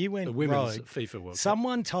year. Yeah, you went the women's rogue. FIFA World Cup.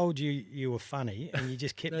 Someone told you were funny, and you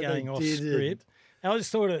just kept No, they going off didn't. script. I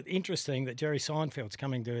just thought it interesting that Jerry Seinfeld's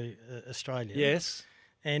coming to Australia. Yes.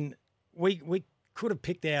 And we could have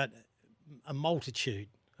picked out a multitude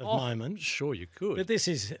of moments. Sure, you could. But this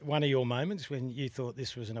is one of your moments when you thought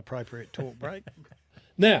this was an appropriate talk break.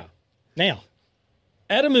 Now,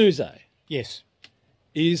 Adam Uze Yes.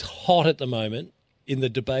 is hot at the moment in the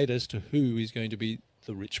debate as to who is going to be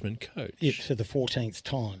the Richmond coach. Yeah, for the 14th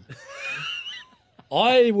time.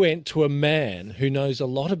 I went to a man who knows a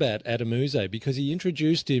lot about Adam Uze because he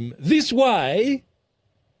introduced him this way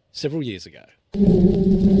several years ago.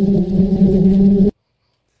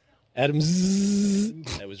 Adam Zzz.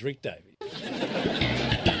 That was Rick Davies.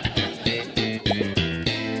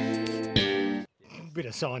 Bit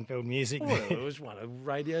of Seinfeld music. Well, it was one of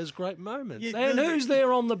radio's great moments. Yeah, and the- who's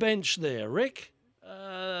there on the bench there, Rick?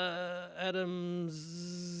 Adam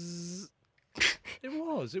Zzz. It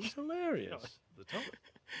was hilarious at the time.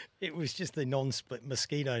 It was just the non-split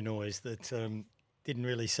mosquito noise that didn't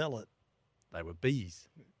really sell it. They were bees.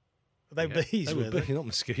 They were bees, They were were they? bees, not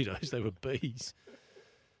mosquitoes. They were bees.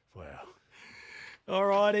 Wow. All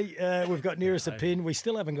righty, we've got nearest the pin. We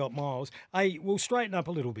still haven't got Miles. Hey, we'll straighten up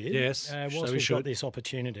a little bit. Yes, whilst so we we've should. got this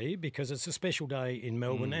opportunity, because it's a special day in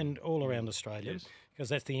Melbourne and all around Australia, because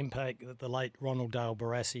that's the impact that the late Ronald Dale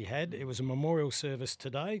Barassi had. It was a memorial service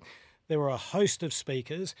today. There were a host of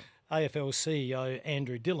speakers. AFL CEO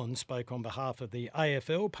Andrew Dillon spoke on behalf of the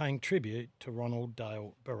AFL, paying tribute to Ronald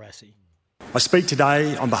Dale Barassi. I speak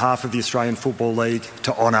today on behalf of the Australian Football League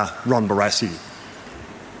to honour Ron Barassi.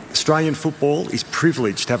 Australian football is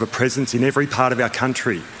privileged to have a presence in every part of our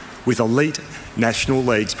country, with elite national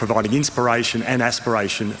leagues providing inspiration and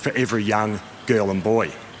aspiration for every young girl and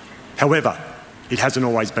boy. However, it hasn't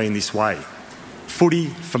always been this way. Footy,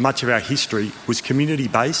 for much of our history, was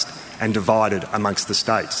community-based and divided amongst the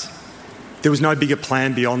states. There was no bigger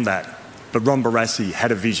plan beyond that, but Ron Barassi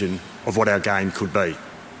had a vision of what our game could be.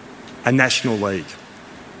 A national league,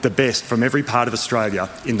 the best from every part of Australia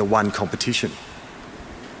in the one competition.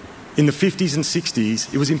 In the 50s and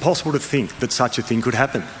 60s, it was impossible to think that such a thing could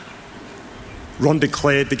happen. Ron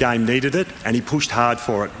declared the game needed it, and he pushed hard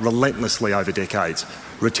for it relentlessly over decades,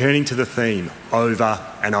 returning to the theme over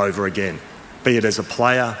and over again, be it as a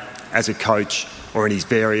player, as a coach, or in his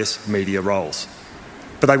various media roles.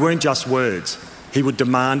 But they weren't just words. He would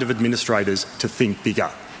demand of administrators to think bigger,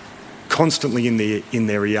 constantly in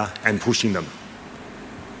their ear and pushing them.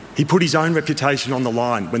 He put his own reputation on the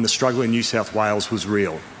line when the struggle in New South Wales was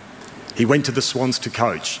real. He went to the Swans to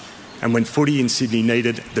coach, and when footy in Sydney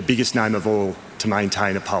needed the biggest name of all to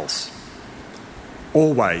maintain a pulse.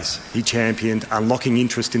 Always, he championed unlocking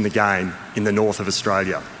interest in the game in the north of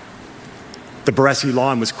Australia. The Barassi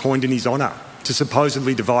line was coined in his honour to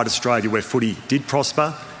supposedly divide Australia where footy did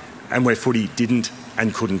prosper and where footy didn't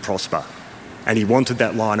and couldn't prosper. And he wanted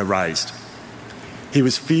that line erased. He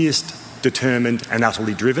was fierce, determined and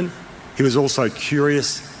utterly driven. He was also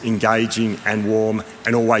curious, engaging and warm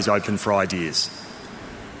and always open for ideas.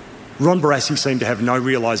 Ron Barassi seemed to have no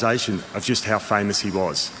realisation of just how famous he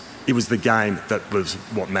was. It was the game that was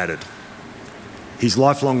what mattered. His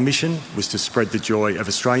lifelong mission was to spread the joy of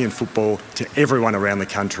Australian football to everyone around the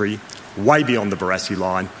country, way beyond the Barassi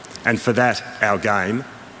line, and for that, our game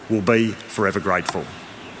will be forever grateful.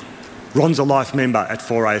 Ron's a life member at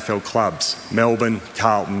 4 AFL clubs, Melbourne,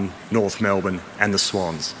 Carlton, North Melbourne and the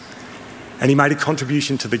Swans. And he made a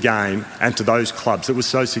contribution to the game and to those clubs that was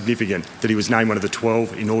so significant that he was named one of the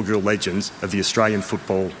 12 inaugural legends of the Australian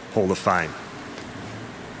Football Hall of Fame.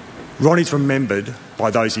 Ron is remembered by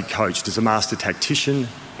those he coached as a master tactician,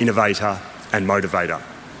 innovator and motivator.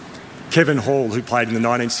 Kevin Hall, who played in the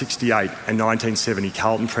 1968 and 1970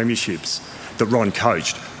 Carlton premierships that Ron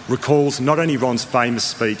coached, recalls not only Ron's famous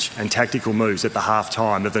speech and tactical moves at the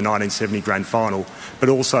half-time of the 1970 grand final, but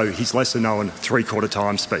also his lesser-known three-quarter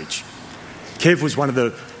time speech. Kev was one of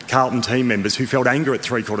the Carlton team members who felt anger at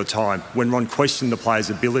three-quarter time when Ron questioned the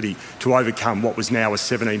players' ability to overcome what was now a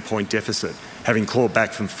 17-point deficit, having clawed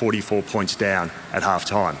back from 44 points down at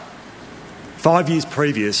half-time. 5 years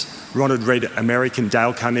previous, Ron had read American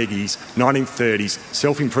Dale Carnegie's 1930s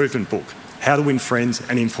self-improvement book, How to Win Friends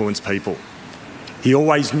and Influence People. He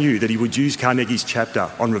always knew that he would use Carnegie's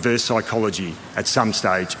chapter on reverse psychology at some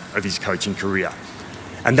stage of his coaching career.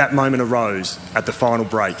 And that moment arose at the final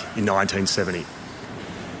break in 1970.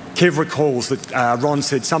 Kev recalls that Ron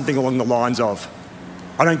said something along the lines of,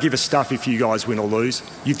 "I don't give a stuff if you guys win or lose.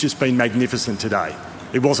 You've just been magnificent today."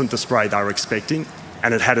 It wasn't the spray they were expecting,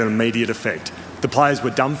 and it had an immediate effect. The players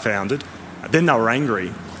were dumbfounded, then they were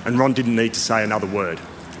angry, and Ron didn't need to say another word.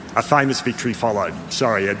 A famous victory followed.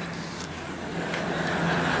 Sorry, Ed.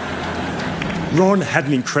 Ron had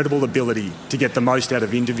an incredible ability to get the most out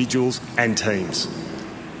of individuals and teams.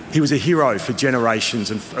 He was a hero for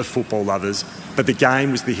generations of football lovers, but the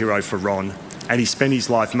game was the hero for Ron, and he spent his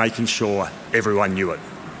life making sure everyone knew it.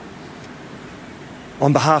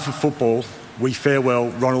 On behalf of football, we farewell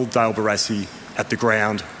Ronald Dale Barassi at the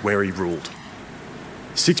ground where he ruled.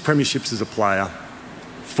 6 premierships as a player,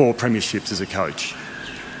 4 premierships as a coach.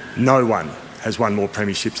 No one has won more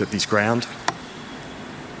premierships at this ground.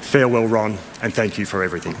 Farewell, Ron, and thank you for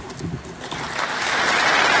everything.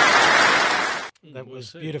 That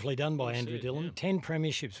was beautifully done by Andrew Dillon. Yeah. 10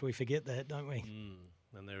 premierships, we forget that, don't we?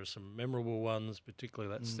 And there are some memorable ones,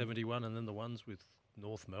 particularly that 71 and then the ones with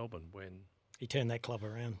North Melbourne when... He turned that club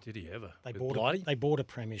around. Did he ever? They bought a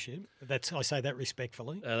premiership. I say that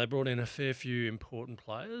respectfully. They brought in a fair few important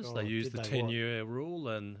players. They used the 10-year rule,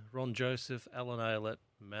 and Ron Joseph, Alan Aylett,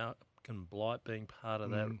 Malcolm Blight being part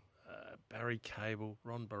of that, Barry Cable,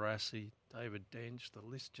 Ron Barassi, David Dench, the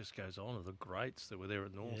list just goes on of the greats that were there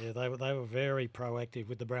at North. Yeah, they were very proactive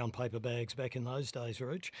with the brown paper bags back in those days,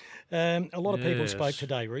 Rooch. A lot of people spoke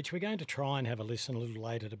today, Rooch. We're going to try and have a listen a little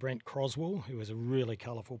later to Brent Croswell, who was a really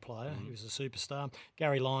colourful player. He was a superstar.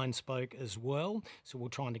 Gary Lyons spoke as well, so we're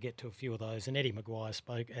trying to get to a few of those. And Eddie Maguire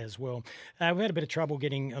spoke as well. We've had a bit of trouble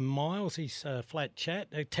getting Miles, his flat chat.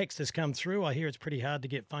 A text has come through. I hear it's pretty hard to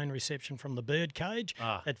get phone reception from the Birdcage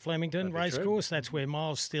at Flemington Racecourse. That's where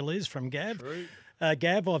Miles still is from Gav.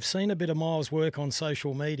 Gav, I've seen a bit of Miles' work on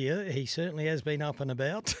social media. He certainly has been up and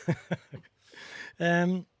about.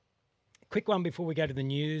 Quick one before we go to the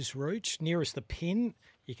news, Rooch. Nearest the pin,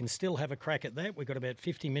 you can still have a crack at that. We've got about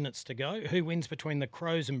 50 minutes to go. Who wins between the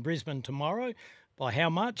Crows and Brisbane tomorrow? By how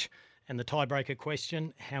much? And the tiebreaker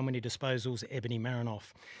question, how many disposals Ebony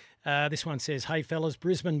Marinoff? This one says, hey, fellas,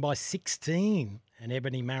 Brisbane by 16 and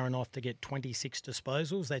Ebony Marinoff to get 26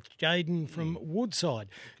 disposals. That's Jaden from Woodside.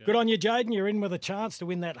 Okay. Good on you, Jaden. You're in with a chance to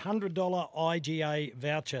win that $100 IGA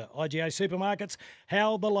voucher. IGA Supermarkets,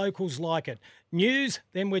 how the locals like it. News,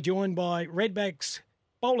 then we're joined by Redbacks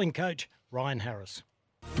bowling coach Ryan Harris.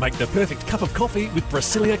 Make the perfect cup of coffee with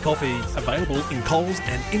Brasilia Coffee. Available in Coles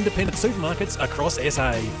and independent supermarkets across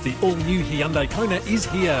SA. The all-new Hyundai Kona is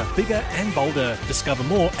here. Bigger and bolder. Discover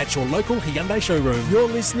more at your local Hyundai showroom. You're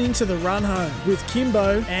listening to The Run Home with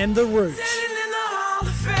Kimbo and the ROOCH.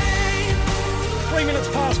 3 minutes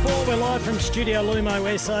past 4, we're live from Studio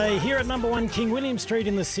Lumo SA. Here at number 1 King William Street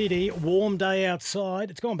in the city. Warm day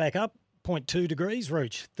outside. It's gone back up. 0.2 degrees,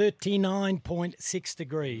 Rooch. 39.6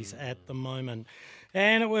 degrees at the moment.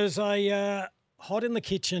 And it was a hot in the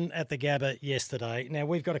kitchen at the Gabba yesterday. Now,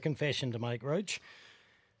 we've got a confession to make, Rooch.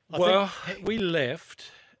 We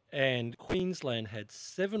left and Queensland had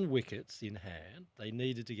 7 wickets in hand. They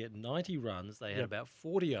needed to get 90 runs. They had about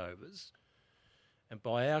 40 overs. And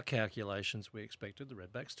by our calculations, we expected the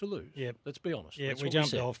Redbacks to lose. Yep. Let's be honest. Yeah, That's we what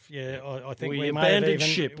jumped we said. off. Yeah, I think we we may have abandoned even,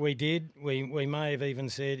 ship. We did. We may have even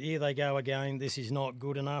said, here they go again. This is not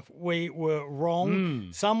good enough. We were wrong.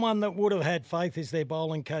 Someone that would have had faith is their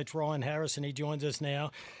bowling coach, Ryan Harris, and he joins us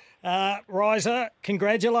now. Riser,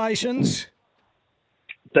 congratulations.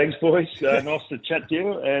 Thanks, boys. Nice to chat to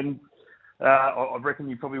you. And I reckon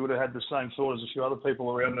you probably would have had the same thought as a few other people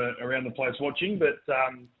around the place watching. But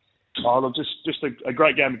look, just a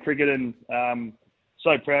great game of cricket, and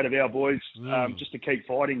so proud of our boys just to keep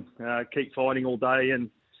fighting all day. And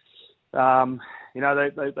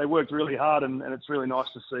they worked really hard, and it's really nice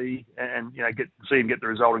to see and see them get the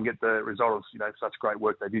result of such great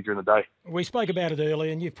work they did during the day. We spoke about it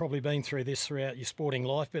earlier, and you've probably been through this throughout your sporting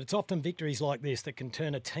life, but it's often victories like this that can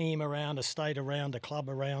turn a team around, a state around, a club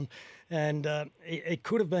around, and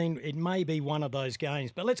it may be one of those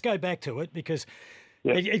games. But let's go back to it because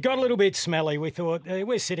it got a little bit smelly. We thought,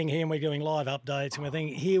 we're sitting here and we're doing live updates and we're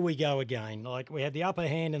thinking, here we go again. Like, we had the upper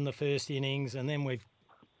hand in the first innings, and then we've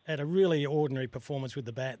had a really ordinary performance with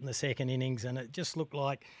the bat in the second innings, and it just looked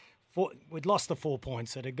like we'd lost the 4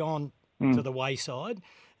 points that had gone to the wayside.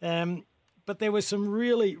 But there were some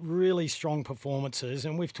really, really strong performances,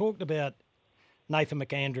 and we've talked about Nathan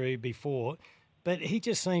McAndrew before, but he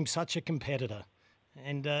just seems such a competitor,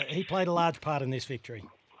 and he played a large part in this victory.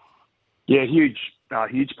 Yeah, huge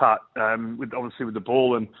part, with the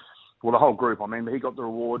ball and the whole group. I mean, he got the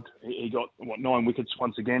reward. He got 9 wickets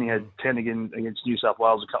once again. He had 10 against New South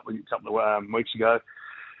Wales a couple of weeks ago.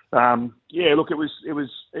 Look, it was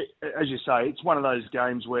as you say, it's one of those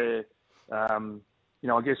games where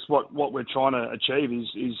I guess what we're trying to achieve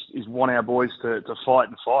is want our boys to fight,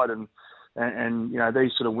 and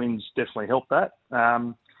these sort of wins definitely help that.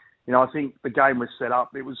 I think the game was set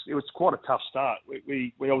up. It was quite a tough start.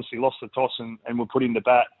 We obviously lost the toss and were put in the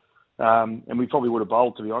bat, and we probably would have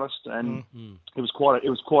bowled, to be honest. And it was quite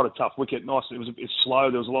a tough wicket. Nice. It was a bit slow.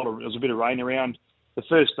 There was a bit of rain around. The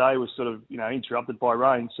first day was sort of interrupted by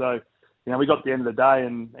rain. So we got to the end of the day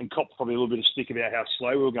and copped probably a little bit of stick about how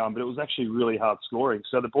slow we were going. But it was actually really hard scoring.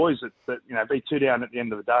 So the boys that be 2 down at the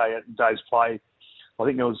end of the day at the day's play. I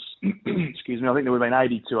think there was excuse me. I think there would have been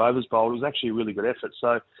 82 overs bowled. It was actually a really good effort.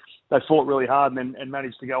 So they fought really hard and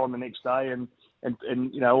managed to go on the next day. And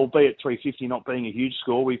albeit 350 not being a huge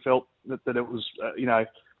score, we felt that it was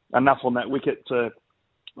enough on that wicket to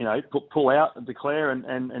pull out and declare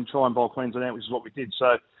and try and bowl Queensland out, which is what we did.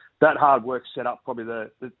 So that hard work set up probably the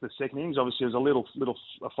second innings. Obviously, there was a little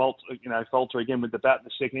falter again with the bat in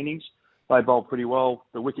the second innings. They bowled pretty well.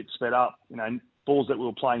 The wicket sped up. Balls that we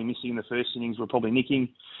were playing missing in the first innings were probably nicking.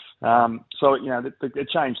 It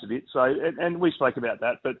changed a bit. So, and we spoke about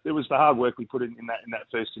that, but it was the hard work we put in that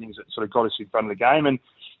first innings that sort of got us in front of the game. And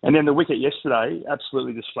then the wicket yesterday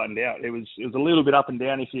absolutely just flattened out. It was a little bit up and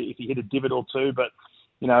down if you hit a divot or two, but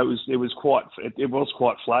it was quite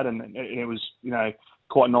flat, and it was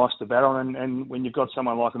quite nice to bat on. And when you've got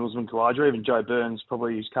someone like an Usman Khawaja, even Joe Burns,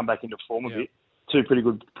 probably who's come back into form a bit, two pretty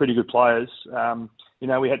good players.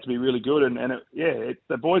 We had to be really good,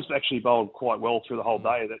 the boys actually bowled quite well through the whole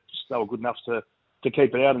day. They were good enough to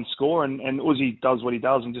keep it out and score. And Uzi does what he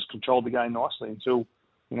does and just controlled the game nicely until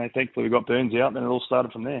thankfully we got Burns out, and then it all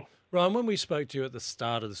started from there. Ryan, when we spoke to you at the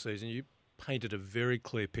start of the season, you painted a very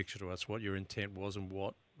clear picture to us what your intent was and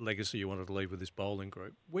what legacy you wanted to leave with this bowling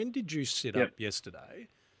group. When did you sit up yesterday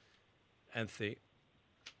and think,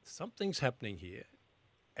 something's happening here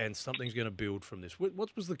and something's going to build from this?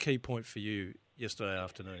 What was the key point for you yesterday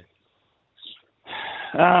afternoon?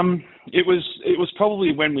 It was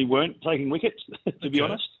probably when we weren't taking wickets, to be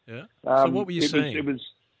honest. Yeah. So what were you seeing?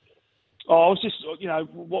 I was just,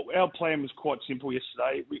 what our plan was quite simple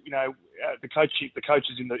yesterday. The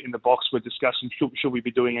coaches in the box were discussing should we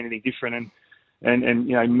be doing anything different and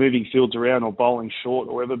moving fields around or bowling short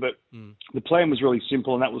or whatever. But the plan was really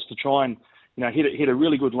simple, and that was to try and hit a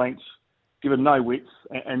really good length, give them no width,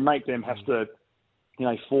 and make them have to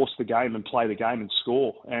force the game and play the game and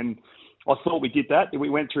score. And I thought we did that.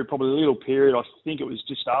 We went through probably a little period. I think it was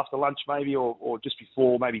just after lunch maybe, or just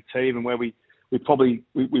before maybe tea, and where we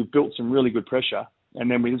built some really good pressure, and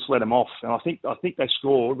then we just let them off. And I think they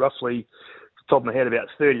scored roughly, top of my head, about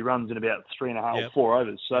 30 runs in about 3.5, 4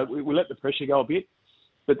 overs. So we let the pressure go a bit,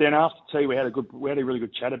 but then after tea we had a really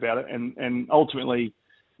good chat about it, and ultimately,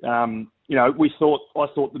 I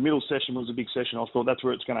thought the middle session was a big session. I thought that's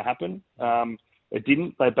where it's going to happen. It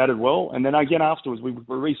didn't. They batted well, and then again afterwards we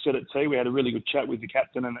reset at tea. We had a really good chat with the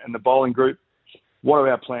captain and the bowling group. What are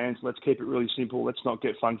our plans? Let's keep it really simple. Let's not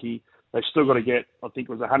get funky. They've still got to get, I think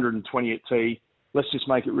it was 120 at tea. Let's just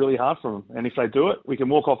make it really hard for them. And if they do it, we can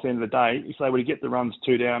walk off the end of the day. If they were to get the runs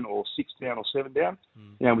 2 down or 6 down or 7 down,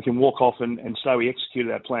 we can walk off and say we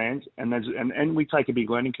executed our plans. And we take a big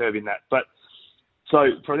learning curve in that. But so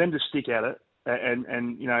for them to stick at it,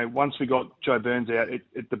 and once we got Joe Burns out,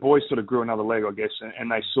 the boys sort of grew another leg, I guess,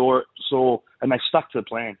 and they saw and they stuck to the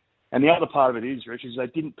plan. And the other part of it is, Rich, is they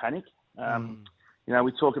didn't panic.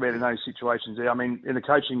 We talk about in those situations there. I mean, in the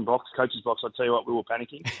coach's box, I tell you what, we were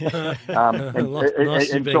panicking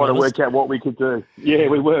and trying to work out what we could do. Yeah,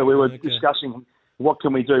 we were. We were discussing what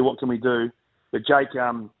can we do. But Jake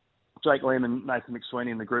Lim and Nathan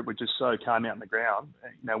McSweeney in the group were just so calm out in the ground.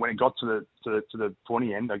 When it got to the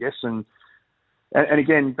pointy end, I guess, and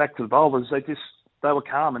again back to the bowlers, they were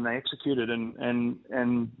calm and they executed, and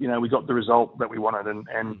we got the result that we wanted, and.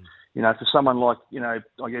 For someone like,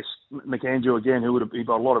 I guess McAndrew again, he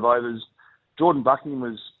got a lot of overs. Jordan Buckingham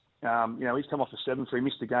was, he's come off a 7 for he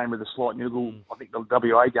missed the game with a slight niggle, I think the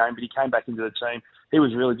WA game, but he came back into the team. He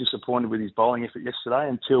was really disappointed with his bowling effort yesterday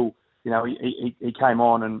until, he came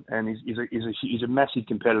on and he's a massive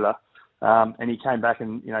competitor. And he came back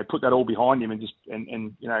and, put that all behind him and just,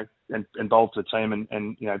 and bowled to the team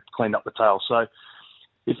and cleaned up the tail. So,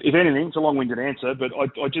 If anything, it's a long-winded answer, but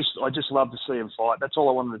I just love to see him fight. That's all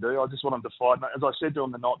I wanted to do. I just want him to fight. And as I said to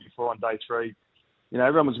him the night before on day 3,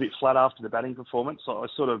 everyone was a bit flat after the batting performance. So I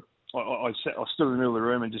stood in the middle of the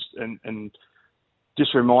room and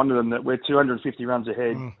just reminded them that we're 250 runs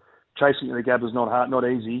ahead. Chasing the gab is not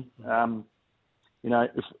easy. And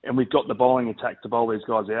we've got the bowling attack to bowl these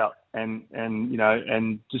guys out, and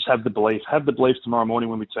just have the belief tomorrow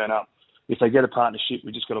morning when we turn up. If they get a partnership,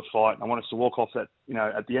 we just got to fight. I want us to walk off that,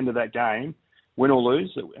 at the end of that game, win or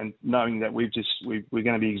lose, and knowing that we're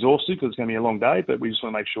going to be exhausted because it's going to be a long day, but we just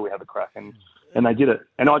want to make sure we have a crack. And they did it.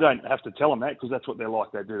 And I don't have to tell them that because that's what they're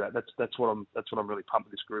like. They do that. That's what I'm really pumped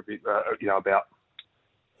with this group, about.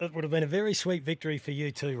 It would have been a very sweet victory for you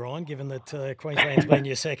too, Ryan, given that Queensland's been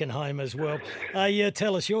your second home as well.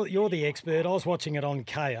 Tell us, you're the expert. I was watching it on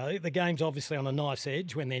KO. The game's obviously on a knife's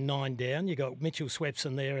edge when they're 9 down. You got Mitchell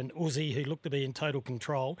Swepson there and Uzi, who looked to be in total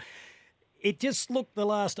control. It just looked the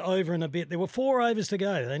last over and a bit. There were 4 overs to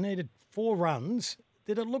go. They needed 4 runs.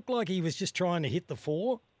 Did it look like he was just trying to hit the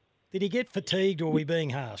 4? Did he get fatigued, or were we being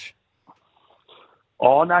harsh?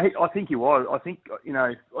 Oh, no, I think he was. I think,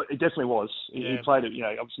 it definitely was. He played it,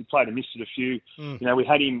 obviously played and missed it a few.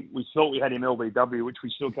 We thought we had him LBW, which we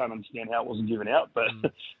still can't understand how it wasn't given out. But,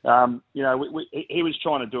 he was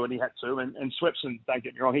trying to do it and he had to. And Swepson, don't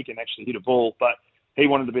get me wrong, he can actually hit a ball, but he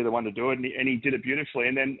wanted to be the one to do it and he did it beautifully.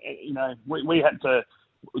 And then, we had to,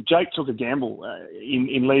 Jake took a gamble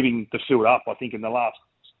in leaving the field up, I think, in the last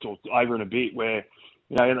over and a bit where,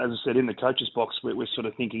 as I said, in the coach's box, we're sort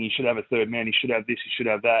of thinking he should have a third man, he should have this, he should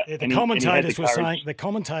have that. Yeah, the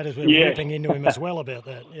commentators were ripping into him as well about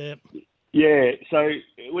that. Yeah. Yeah. So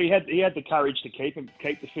he had the courage to keep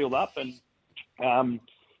the field up, and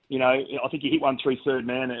You know, I think he hit one through third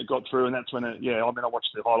man and it got through, and that's when I watched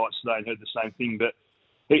the highlights today and heard the same thing. But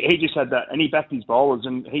he just had that, and he backed his bowlers,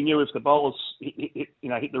 and he knew if the bowlers hit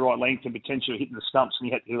the right length and potentially hitting the stumps, and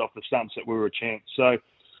he had to hit off the stumps, that we were a chance. So,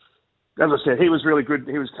 as I said, he was really good.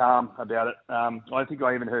 He was calm about it. I think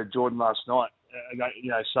I even heard Jordan last night,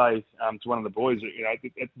 say to one of the boys,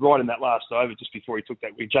 right in that last over, just before he took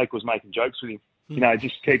that, Jake was making jokes with him,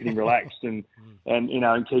 just keeping him relaxed and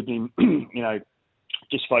keeping him,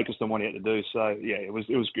 just focused on what he had to do. So yeah, it was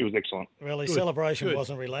excellent. Well, his celebration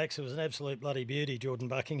wasn't relaxed. It was an absolute bloody beauty, Jordan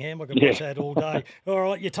Buckingham. I could watch that all day. All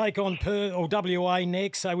right, you take on WA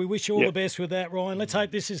next. So we wish you all the best with that, Ryan. Let's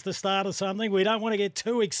hope this is the start of something. We don't want to get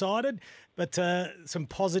too excited, but some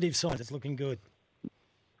positive signs. It's looking good.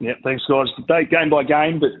 Yeah, thanks, guys. Game by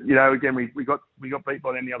game, but again, we got beat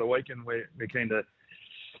by them the other week, and we're keen to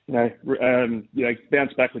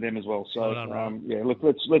bounce back with them as well. So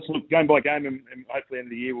let's look game by game, and hopefully end of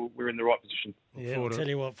the year we're in the right position. Yeah, I'll tell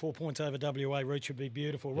you what, 4 points over WA Rooch would be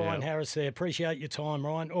beautiful. Ryan Harris there, appreciate your time,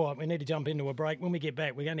 Ryan. All right, we need to jump into a break. When we get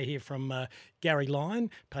back, we're going to hear from Gary Lyon,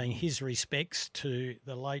 paying his respects to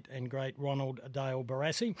the late and great Ronald Dale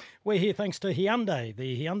Barassi. We're here thanks to Hyundai,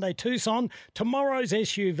 the Hyundai Tucson, tomorrow's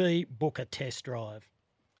SUV. Book a test drive.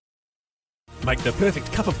 Make the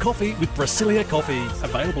perfect cup of coffee with Brasilia Coffee.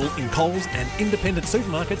 Available in Coles and independent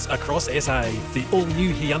supermarkets across SA. The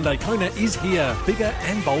all-new Hyundai Kona is here. Bigger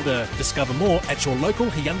and bolder. Discover more at your local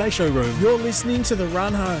Hyundai showroom. You're listening to The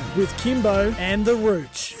Run Home with Kimbo and the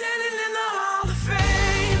Rooch.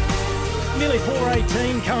 Nearly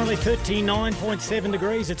 4:18, currently 39.7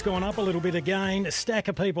 degrees. It's gone up a little bit again. A stack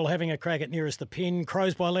of people having a crack at nearest the pin.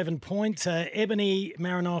 Crows by 11 points. Ebony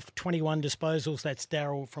Marinoff, 21 disposals. That's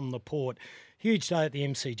Darryl from the Port. Huge day at the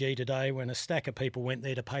MCG today when a stack of people went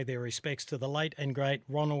there to pay their respects to the late and great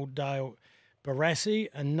Ronald Dale Barassi.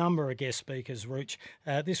 A number of guest speakers, Rooch.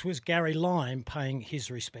 This was Gary Lyon paying his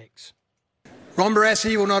respects. Ron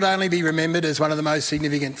Barassi will not only be remembered as one of the most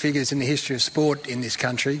significant figures in the history of sport in this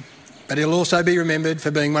country, but he'll also be remembered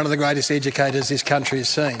for being one of the greatest educators this country has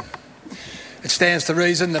seen. It stands to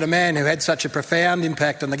reason that a man who had such a profound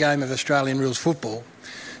impact on the game of Australian rules football,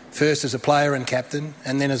 first as a player and captain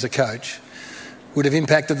and then as a coach, would have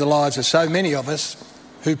impacted the lives of so many of us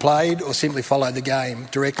who played or simply followed the game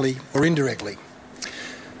directly or indirectly.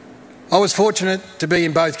 I was fortunate to be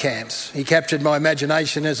in both camps. He captured my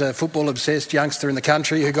imagination as a football-obsessed youngster in the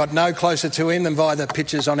country who got no closer to him than via the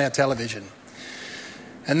pictures on our television.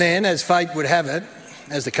 And then, as fate would have it,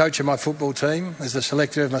 as the coach of my football team, as the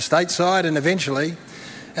selector of my state side, and eventually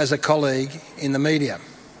as a colleague in the media.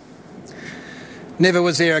 Never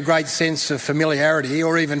was there a great sense of familiarity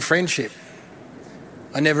or even friendship.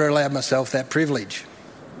 I never allowed myself that privilege.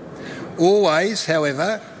 Always,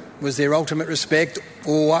 however, was there ultimate respect,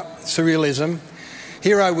 awe, surrealism,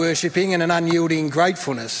 hero worshipping and an unyielding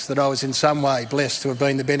gratefulness that I was in some way blessed to have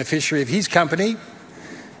been the beneficiary of his company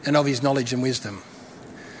and of his knowledge and wisdom.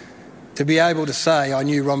 To be able to say I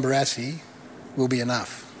knew Ron Barassi will be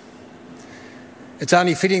enough. It's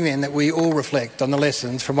only fitting then that we all reflect on the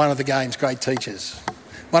lessons from one of the game's great teachers,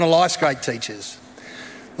 one of life's great teachers,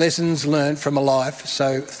 lessons learned from a life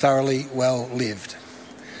so thoroughly well lived.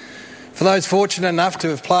 For those fortunate enough to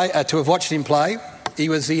have watched him play, he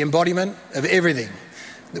was the embodiment of everything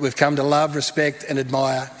that we've come to love, respect and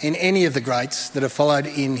admire in any of the greats that have followed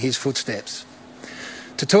in his footsteps.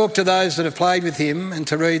 To talk to those that have played with him and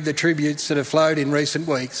to read the tributes that have flowed in recent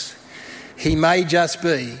weeks, he may just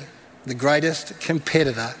be the greatest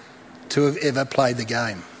competitor to have ever played the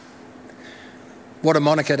game. What a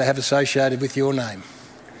moniker to have associated with your name.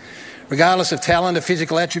 Regardless of talent, of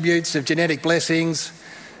physical attributes, of genetic blessings,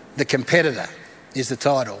 the competitor is the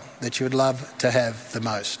title that you would love to have the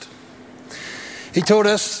most. He taught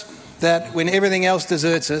us that when everything else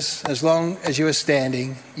deserts us, as long as you are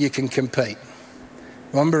standing, you can compete.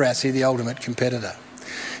 Ron Barassi, the ultimate competitor.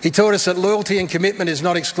 He taught us that loyalty and commitment is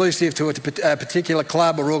not exclusive to a particular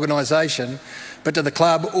club or organisation, but to the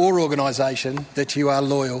club or organisation that you are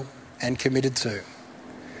loyal and committed to.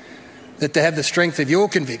 That to have the strength of your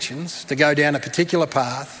convictions to go down a particular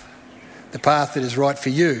path, the path that is right for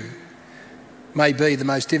you, may be the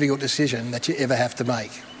most difficult decision that you ever have to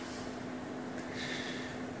make.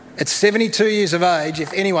 At 72 years of age,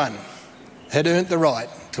 if anyone had earned the right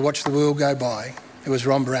to watch the world go by, it was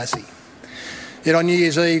Ron Barassi. Yet on New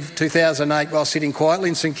Year's Eve 2008, while sitting quietly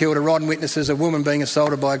in St Kilda, Ron witnesses a woman being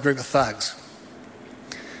assaulted by a group of thugs.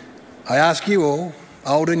 I ask you all,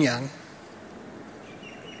 old and young,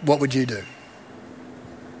 what would you do?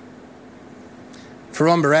 For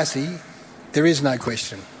Ron Barassi, there is no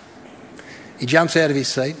question. He jumps out of his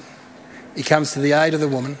seat, he comes to the aid of the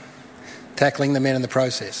woman, tackling the men in the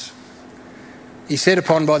process. He's set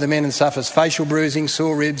upon by the men and suffers facial bruising,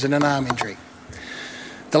 sore ribs and an arm injury.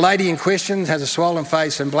 The lady in question has a swollen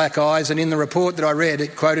face and black eyes, and in the report that I read,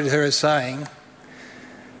 it quoted her as saying,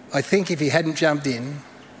 "I think if he hadn't jumped in,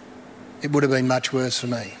 it would have been much worse for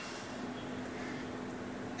me."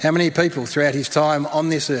 How many people throughout his time on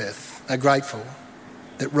this earth are grateful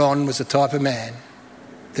that Ron was the type of man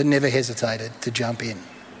that never hesitated to jump in?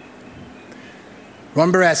 Ron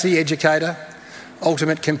Barassi, educator,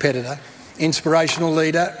 ultimate competitor, inspirational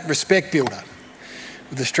leader, respect builder,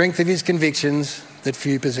 with the strength of his convictions that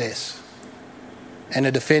few possess, and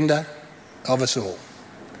a defender of us all.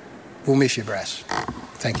 We'll miss you, Brass.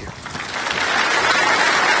 Thank you.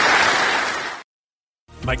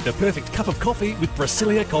 Make the perfect cup of coffee with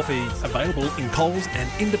Brasilia Coffee. Available in Coles and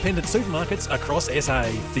independent supermarkets across SA.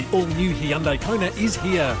 The all-new Hyundai Kona is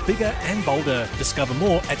here. Bigger and bolder. Discover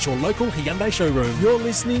more at your local Hyundai showroom. You're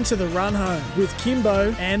listening to The Run Home with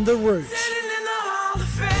Kimbo and the ROOCH.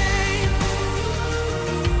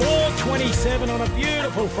 4:27 on a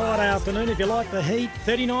beautiful Friday afternoon. If you like the heat,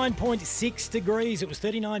 39.6 degrees. It was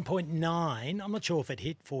 39.9. I'm not sure if it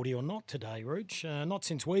hit 40 or not today, Rooch. Not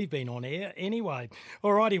since we've been on air. Anyway,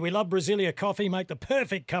 alrighty, we love Brasilia Coffee. Make the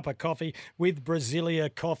perfect cup of coffee with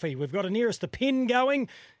Brasilia Coffee. We've got a nearest the pin going.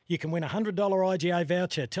 You can win a $100 IGA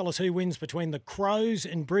voucher. Tell us who wins between the Crows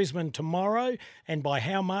and Brisbane tomorrow, and by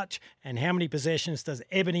how much, and how many possessions does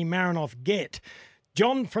Ebony Marinoff get?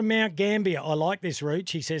 John from Mount Gambier, I like this,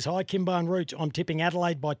 Rooch. He says, "Hi, Kimbo and Rooch. I'm tipping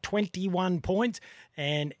Adelaide by 21 points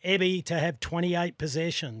and Ebby to have 28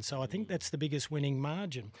 possessions." So I think that's the biggest winning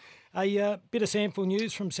margin. A bit of SANFL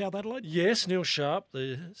news from South Adelaide? Yes, Neil Sharp,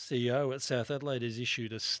 the CEO at South Adelaide, has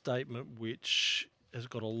issued a statement which has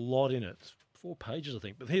got a lot in it. 4 pages, I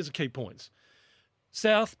think. But here's the key points.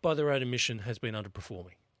 South, by their own admission, has been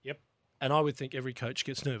underperforming. Yep. And I would think every coach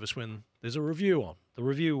gets nervous when there's a review on. The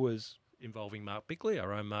review was involving Mark Bickley,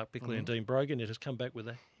 our own Mark Bickley and Dean Brogan. It has come back with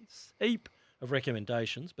a heap of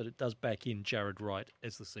recommendations, but it does back in Jared Wright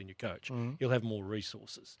as the senior coach. He'll have more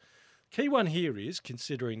resources. Key one here is,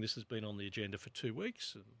 considering this has been on the agenda for 2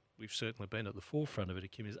 weeks, and we've certainly been at the forefront of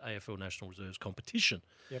it, Kim, is AFL National Reserves competition.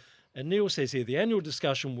 Yep. And Neil says here, the annual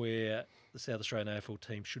discussion where the South Australian AFL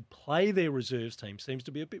team should play their reserves team seems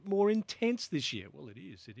to be a bit more intense this year. Well, it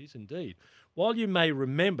is indeed. While you may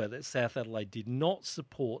remember that South Adelaide did not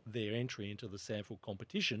support their entry into the SANFL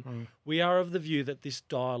competition, we are of the view that this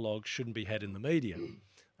dialogue shouldn't be had in the media.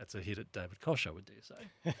 That's a hit at David Kosh, I would dare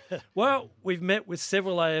say. Well, we've met with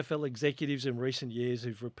several AFL executives in recent years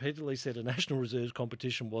who've repeatedly said a National Reserves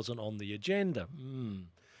competition wasn't on the agenda.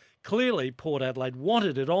 Clearly, Port Adelaide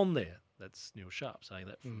wanted it on there. That's Neil Sharp saying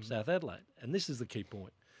that from South Adelaide. And this is the key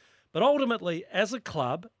point. But ultimately, as a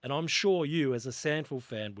club, and I'm sure you as a SANFL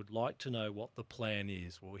fan would like to know what the plan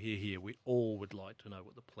is. Well, here, we all would like to know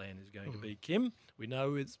what the plan is going to be. Kim, we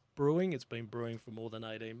know it's brewing. It's been brewing for more than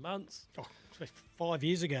 18 months. 5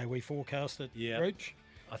 years ago we forecasted, Rooch.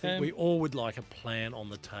 I think we all would like a plan on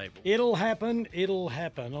the table. It'll happen. All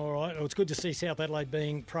right. Well, it's good to see South Adelaide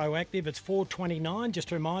being proactive. It's 4:29.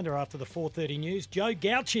 Just a reminder, after the 4:30 news, Joe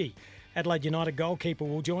Gauchi, Adelaide United goalkeeper,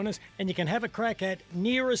 will join us, and you can have a crack at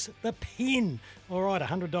nearest the pin. All right,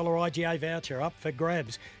 $100 IGA voucher up for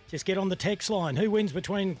grabs. Just get on the text line. Who wins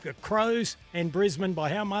between the Crows and Brisbane, by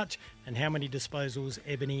how much, and how many disposals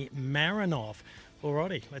Ebony Marinoff? All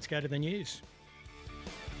righty, let's go to the news.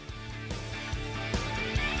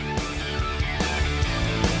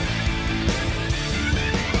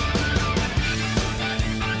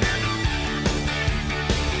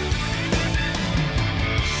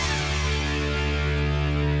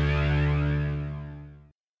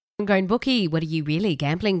 Homegrown bookie, what are you really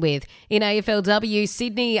gambling with? In AFLW,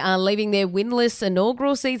 Sydney are leaving their winless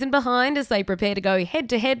inaugural season behind as they prepare to go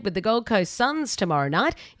head-to-head with the Gold Coast Suns tomorrow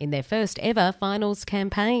night in their first ever finals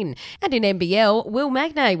campaign. And in NBL, Will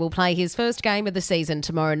Magnay will play his first game of the season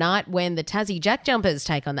tomorrow night when the Tassie Jack Jumpers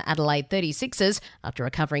take on the Adelaide 36ers after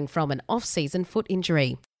recovering from an off-season foot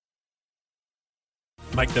injury.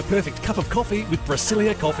 Make the perfect cup of coffee with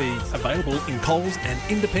Brasilia Coffee. Available in Coles and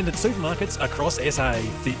independent supermarkets across SA.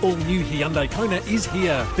 The all-new Hyundai Kona is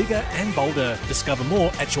here. Bigger and bolder. Discover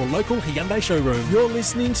more at your local Hyundai showroom. You're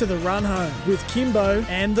listening to The Run Home with Kimbo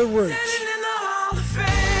and the ROOCH.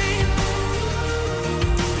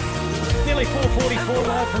 Nearly 4:44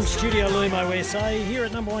 live from Studio Lumo SA here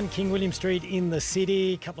at number 1 King William Street in the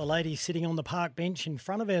city. A couple of ladies sitting on the park bench in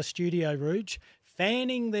front of our studio, ROOCH,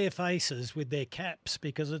 fanning their faces with their caps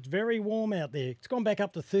because it's very warm out there. It's gone back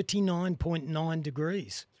up to 39.9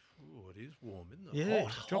 degrees. Ooh, it is warm, isn't it? Yeah,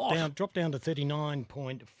 Hot. drop down to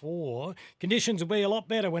 39.4. Conditions will be a lot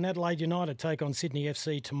better when Adelaide United take on Sydney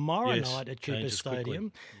FC tomorrow night at Cooper changes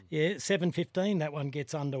Stadium. quickly. Yeah, 7:15 that one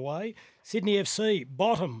gets underway. Sydney FC,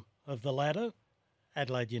 bottom of the ladder.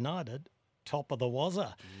 Adelaide United, top of the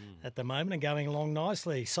Wazza at the moment and going along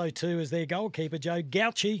nicely. So too is their goalkeeper, Joe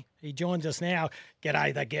Gauchi. He joins us now.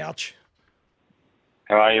 G'day, the Gouch.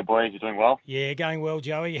 How are you, boys? You doing well? Yeah, going well,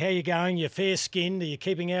 Joey. How you going? You fair-skinned? Are you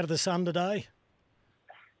keeping out of the sun today?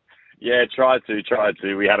 Yeah, tried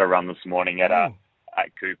to. We had a run this morning at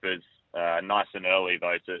Cooper's. Nice and early,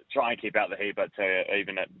 though, to try and keep out the heat. But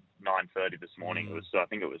even at 9:30 this morning, I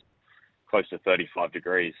think it was close to 35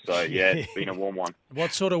 degrees. So, yeah, it's been a warm one.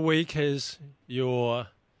 What sort of week has your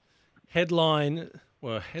headline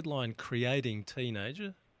creating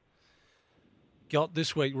teenager got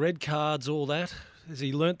this week? Red cards, all that? Has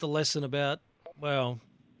he learnt the lesson about, well,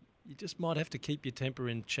 you just might have to keep your temper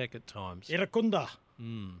in check at times? Irakunda.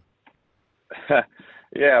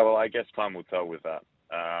 Yeah, well, I guess time will tell with that.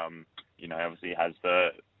 Obviously he has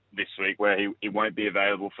this week where he won't be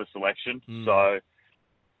available for selection. So,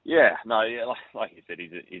 like you said,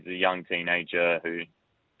 he's a young teenager who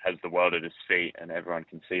has the world at his feet, and everyone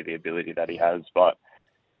can see the ability that he has. But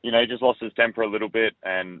he just lost his temper a little bit,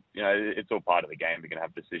 and it's all part of the game. You're gonna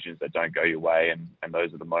have decisions that don't go your way, and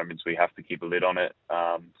those are the moments we have to keep a lid on it.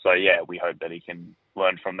 We hope that he can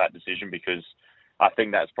learn from that decision, because I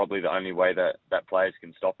think that's probably the only way that players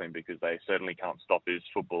can stop him, because they certainly can't stop his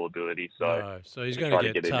football ability. So he's going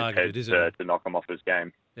to get targeted, isn't he? To knock him off his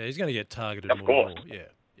game. Yeah, he's going to get targeted of more course. and more. Yeah.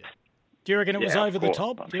 Do you reckon it was over the course.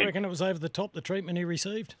 top? Do you reckon it was over the top, the treatment he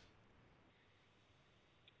received?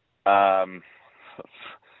 From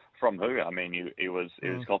who? I mean, he was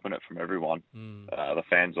copping it from everyone. The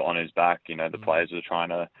fans were on his back. The players were trying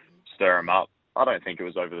to stir him up. I don't think it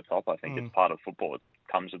was over the top. I think it's part of football. It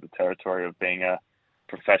comes with the territory of being a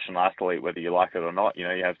professional athlete, whether you like it or not. You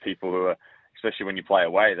have people who are, especially when you play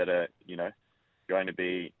away, that are, going to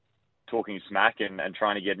be talking smack and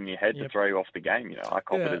trying to get in your head to throw you off the game. I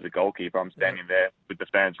cop it as a goalkeeper. I'm standing there with the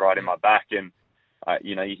fans right in my back, and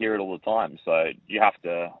you hear it all the time. So you have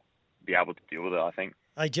to be able to deal with it, I think.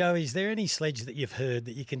 Hey, Joe, is there any sledge that you've heard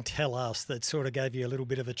that you can tell us that sort of gave you a little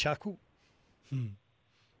bit of a chuckle?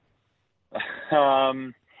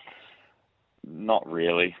 Not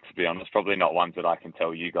really, to be honest. Probably not ones that I can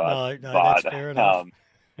tell you guys. No, but, that's fair enough.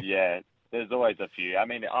 There's always a few. I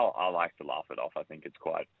mean, I like to laugh it off. I think it's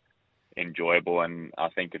quite enjoyable, and I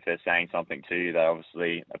think if they're saying something to you, they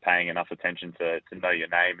obviously are paying enough attention to know your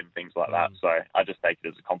name and things like that. So I just take it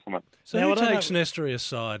as a compliment. So who takes Nestori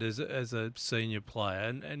aside as a senior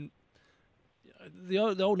player? And the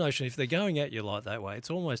old notion, if they're going at you like that way, it's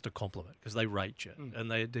almost a compliment, because they rate you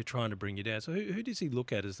and they're trying to bring you down. So who does he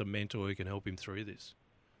look at as the mentor who can help him through this?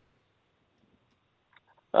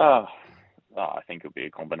 I think it'll be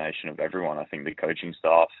a combination of everyone. I think the coaching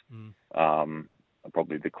staff are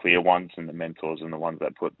probably the clear ones, and the mentors and the ones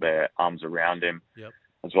that put their arms around him,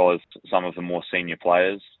 as well as some of the more senior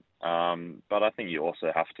players. But I think you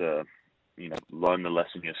also have to, learn the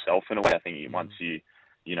lesson yourself in a way. I think once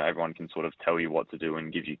everyone can sort of tell you what to do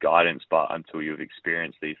and give you guidance, but until you've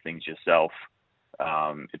experienced these things yourself,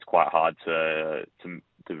 it's quite hard to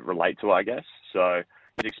relate to, I guess. So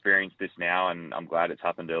he's experienced this now, and I'm glad it's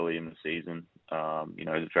happened early in the season. It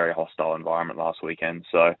was a very hostile environment last weekend.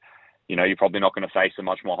 So, you're probably not going to face a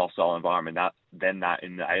much more hostile environment than that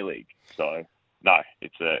in the A-League. So, no,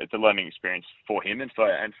 it's a learning experience for him and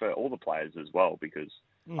for all the players as well, because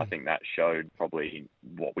I think that showed probably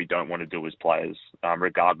what we don't want to do as players,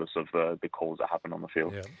 regardless of the calls that happen on the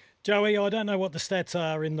field. Yeah. Joey, I don't know what the stats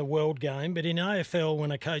are in the world game, but in AFL,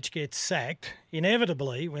 when a coach gets sacked,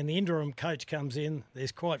 inevitably, when the interim coach comes in,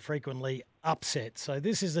 there's quite frequently upset. So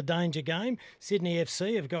this is a danger game. Sydney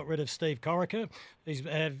FC have got rid of Steve Corica. He's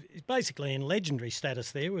basically in legendary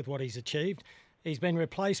status there with what he's achieved. He's been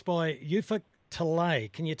replaced by Ufuk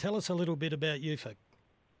Talay. Can you tell us a little bit about Ufuk?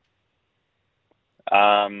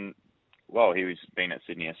 Well, he's been at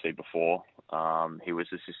Sydney FC before. He was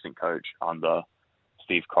assistant coach under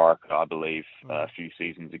Steve Corica, I believe, a few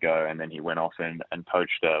seasons ago, and then he went off and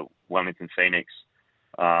coached Wellington Phoenix.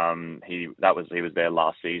 He was there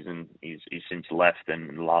last season. He's since left, and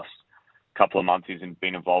in the last couple of months he's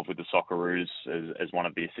been involved with the Socceroos as one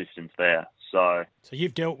of the assistants there. So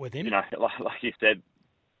you've dealt with him, like you said.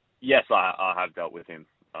 Yes, I have dealt with him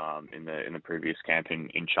in the previous camp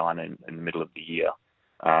in China in the middle of the year.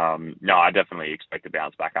 No, I definitely expect a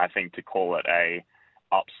bounce back. I think to call it a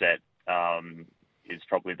upset is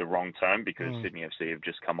probably the wrong term, because Sydney FC have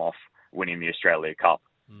just come off winning the Australia Cup,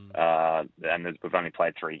 and we've only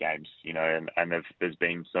played 3 games, and there's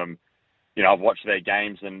been some I've watched their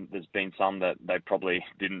games, and there's been some that they probably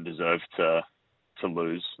didn't deserve to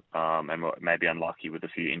lose, and were maybe unlucky with a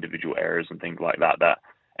few individual errors and things like that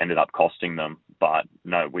ended up costing them. But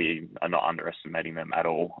no, we are not underestimating them at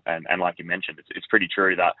all. And like you mentioned, it's pretty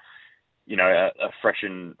true that, a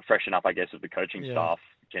freshen up, I guess, of the coaching staff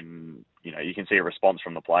can, you can see a response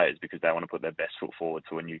from the players because they want to put their best foot forward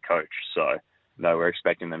to a new coach. So, no, we're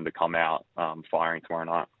expecting them to come out firing tomorrow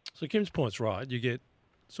night. So Kim's point's right. You get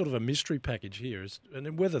sort of a mystery package here,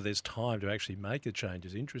 and whether there's time to actually make the change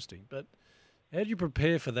is interesting. But how do you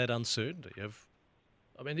prepare for that uncertainty of,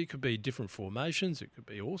 it could be different formations, it could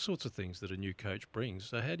be all sorts of things that a new coach brings.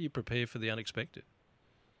 So how do you prepare for the unexpected?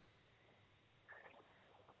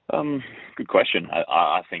 Good question.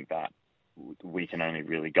 I think that we can only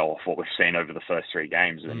really go off what we've seen over the first 3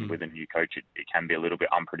 games, and with a new coach, it can be a little bit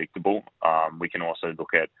unpredictable. We can also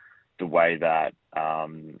look at the way that,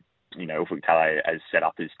 Ufuk has set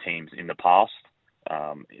up his teams in the past.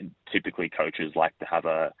 Typically, coaches like to have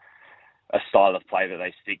a style of play that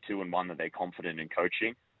they stick to and one that they're confident in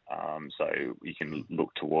coaching. So you can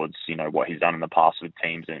look towards, what he's done in the past with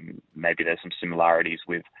teams, and maybe there's some similarities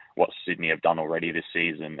with what Sydney have done already this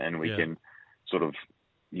season, and we can sort of,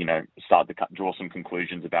 start to draw some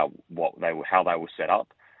conclusions about how they were set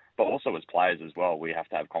up. But also as players as well, we have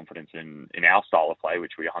to have confidence in our style of play,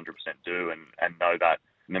 which we 100% do, and know that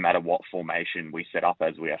no matter what formation we set up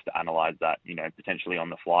as, we have to analyse that, potentially on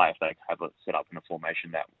the fly if they have it set up in a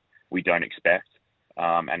formation that we don't expect.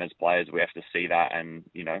 And as players, we have to see that and,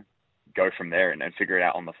 go from there and figure it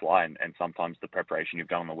out on the fly. And sometimes the preparation you've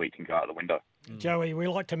done on the week can go out the window. Joey, we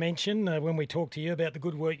like to mention when we talk to you about the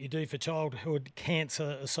good work you do for Childhood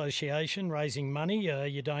Cancer Association, raising money.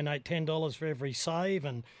 You donate $10 for every save,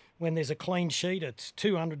 and when there's a clean sheet, it's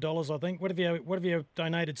 $200, I think. What have you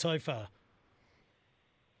donated so far?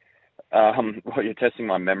 Well, you're testing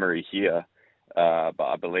my memory here, but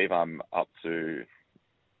I believe I'm up to,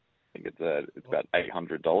 I think it's about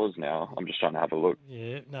 $800 now. I'm just trying to have a look.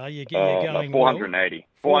 Yeah, no, you're going 480.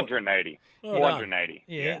 Well. 480. 480.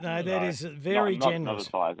 Yeah, no, that is very generous. Not as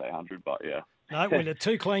high as 800, but yeah. No, with the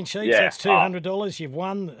 2 clean sheets, that's $200. You've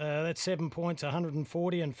won. That's 7 points,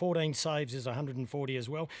 140, and 14 saves is 140 as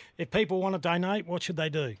well. If people want to donate, what should they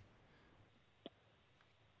do?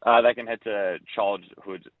 They can head to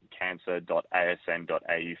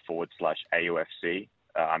childhoodcancer.asn.au/AUFC.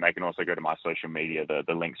 And they can also go to my social media. The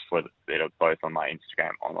links for it are both on my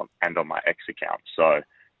Instagram and on my X account. So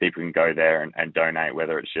people can go there and donate,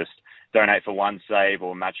 whether it's just donate for one save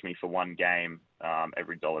or match me for one game.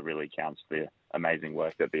 Every dollar really counts for the amazing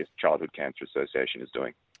work that the Childhood Cancer Association is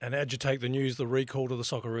doing. And how'd you take the news, the recall to the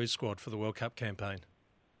Socceroos squad for the World Cup campaign?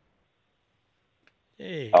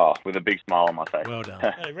 Yeah. Oh, with a big smile on my face. Well done.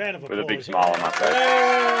 Hey, round of applause. With a big smile on my face.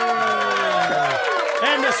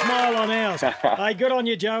 And a smile on ours. Hey, good on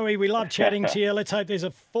you, Joey. We love chatting to you. Let's hope there's a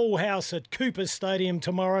full house at Coopers Stadium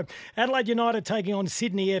tomorrow. Adelaide United taking on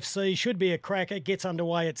Sydney FC. Should be a cracker. Gets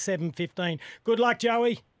underway at 7:15. Good luck,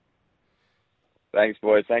 Joey. Thanks,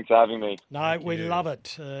 boys. Thanks for having me. No, we love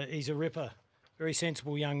it. He's a ripper. Very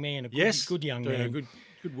sensible young man. Good young man.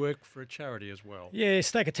 Good work for a charity as well. Yeah,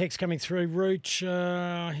 stack of text coming through. ROOCH,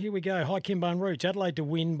 here we go. Hi, Kimbo and ROOCH. Adelaide to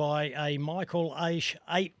win by a Michael Aish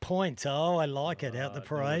 8 points. Oh, I like it. Out the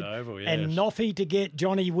parade. Oval, yes. And Noffy to get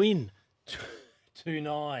Johnny Win.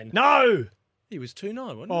 2-9. No! He was 2-9,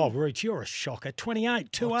 wasn't he? Oh, ROOCH, you're a shocker.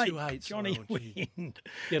 28, 2-8. 2-8. Johnny Win.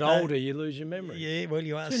 Get older, you lose your memory. Yeah, well,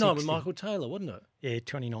 you are 2-9 with Michael Taylor, wasn't it? Yeah,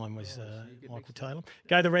 29 was Michael Taylor.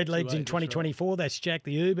 Go the Red Legs in 2024. That's Jack,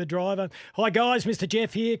 the Uber driver. Hi, guys. Mr.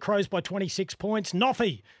 Jeff here. Crows by 26 points.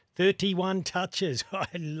 Noffy, 31 touches. I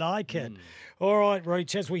like it. All right,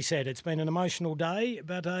 ROOCH, as we said, it's been an emotional day,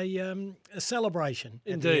 but a celebration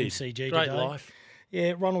at the MCG today. Great life.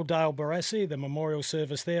 Yeah, Ronald Dale Barassi, the memorial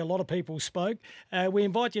service there. A lot of people spoke. We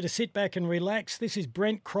invite you to sit back and relax. This is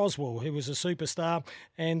Brent Croswell, who was a superstar,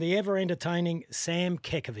 and the ever-entertaining Sam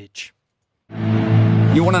Kekovich.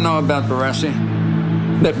 You want to know about Barassi?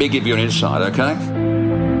 Let me give you an insight, okay?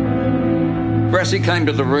 Barassi came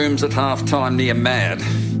to the rooms at half-time near mad.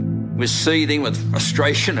 Was seething with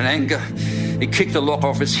frustration and anger. He kicked the lock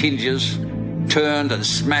off its hinges, turned and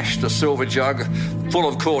smashed a silver jug full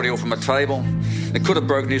of cordial from a table. It could have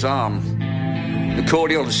broken his arm. The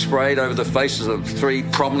cordial was sprayed over the faces of 3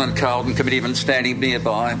 prominent Carlton committeemen standing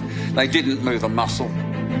nearby. They didn't move a muscle.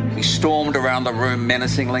 He stormed around the room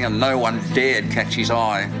menacingly and no one dared catch his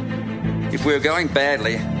eye. If we were going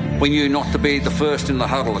badly, we knew not to be the first in the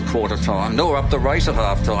huddle at quarter time, nor up the race at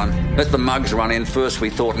half time. Let the mugs run in first, we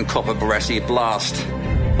thought, and cop a Barassi blast.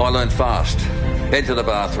 I learned fast. Head to the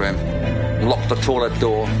bathroom, lock the toilet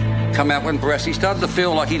door, come out when Barassi started to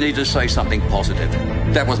feel like he needed to say something positive.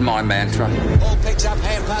 That was my mantra. Ball picks up,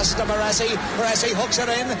 hand pass to Barassi. Barassi hooks it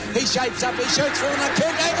in. He shapes up, he shoots through an acute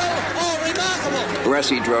angle. Oh, remarkable.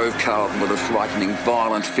 Barassi drove Carlton with a frightening,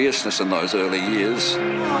 violent fierceness in those early years.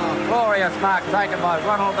 Oh, glorious mark taken by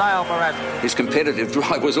Ronald Dale Barassi. His competitive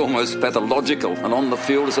drive was almost pathological, and on the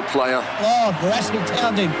field as a player. Oh, Barassi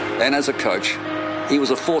found him. And as a coach, he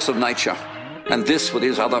was a force of nature. And this, with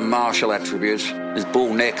his other martial attributes, his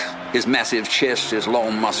bull neck, his massive chest, his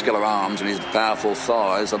long muscular arms and his powerful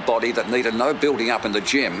thighs, a body that needed no building up in the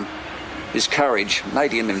gym, his courage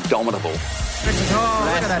made him indomitable.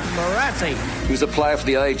 Oh, look at that Barassi. He was a player for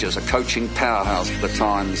the ages, a coaching powerhouse for the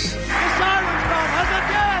times.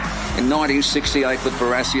 In 1968, with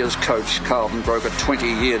Barassi as coach, Carlton broke a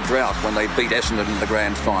 20-year drought when they beat Essendon in the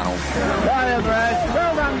grand final.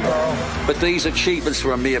 Well done. But these achievements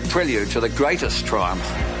were a mere prelude to the greatest triumph,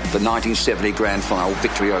 the 1970 grand final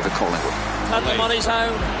victory over Collingwood. Touch him on his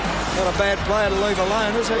own. Not a bad player to leave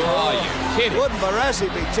alone, is he? Oh, you kidding. Wouldn't Barassi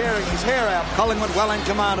be tearing his hair out? Collingwood well in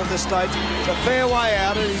command of the stage. It's a fair way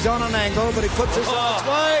out, and he's on an angle, but he puts us on its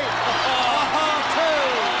way.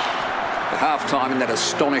 At half-time in that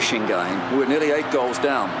astonishing game, we were nearly 8 goals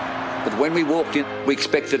down. But when we walked in, we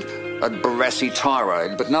expected a Barassi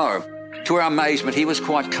tirade. But no, to our amazement, he was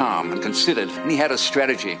quite calm and considered, and he had a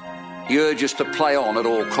strategy. He urged us to play on at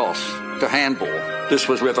all costs, to handball. This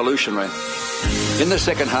was revolutionary. In the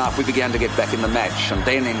second half, we began to get back in the match, and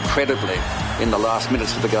then, incredibly, in the last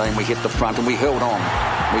minutes of the game, we hit the front and we held on.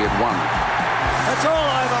 We had won. It's all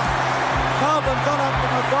over. Carlton got up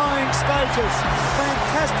in the dying stages.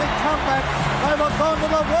 Fantastic comeback. They were gone to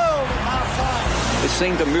the world at half-time. It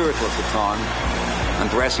seemed a miracle at the time, and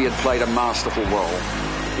Barassi had played a masterful role.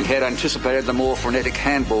 He had anticipated the more frenetic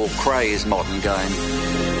handball-crazed modern game.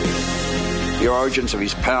 The origins of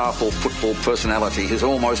his powerful football personality, his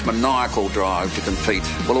almost maniacal drive to compete,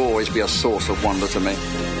 will always be a source of wonder to me.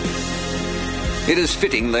 It is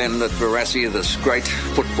fitting, then, that Barassi, this great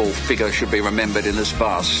football figure, should be remembered in this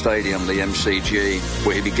vast stadium, the MCG,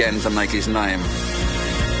 where he began to make his name.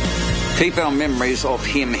 Keep our memories of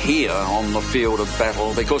him here on the field of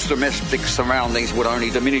battle, because domestic surroundings would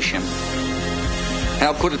only diminish him.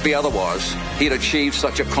 How could it be otherwise? He had achieved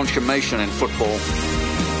such a consummation in football.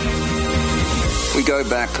 We go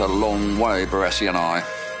back a long way, Barassi and I.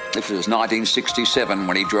 It was 1967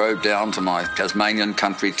 when he drove down to my Tasmanian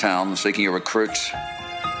country town seeking a recruit,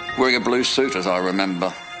 wearing a blue suit, as I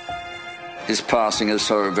remember. His passing is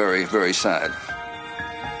so very, very sad.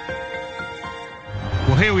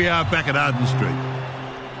 Well, here we are back at Arden Street.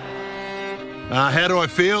 How do I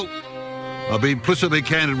feel? I'll be implicitly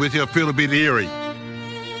candid with you. I feel a bit eerie.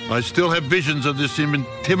 I still have visions of this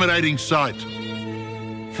intimidating sight.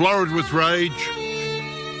 Florid with rage,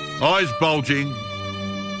 eyes bulging,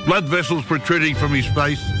 blood vessels protruding from his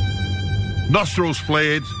face, nostrils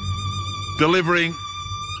flared, delivering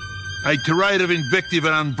a tirade of invective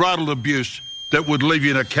and unbridled abuse that would leave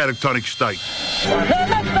you in a catatonic state.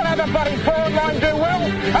 Let's not have a bloody forward line do well,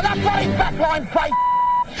 and that bloody back line play.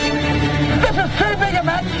 This is too big a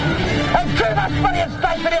match, and too much money at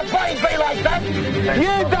stake for your play be like that.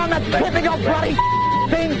 You done the typical bloody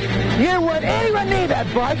thing. You weren't anywhere near that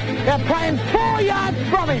bloke. You're playing 4 yards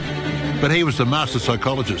from him. But he was the master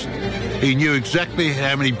psychologist. He knew exactly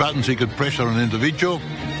how many buttons he could press on an individual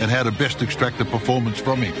and how to best extract the performance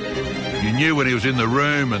from him. You knew when he was in the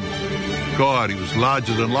room, and God, he was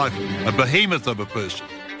larger than life, a behemoth of a person.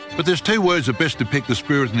 But there's 2 words that best depict the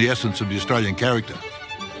spirit and the essence of the Australian character,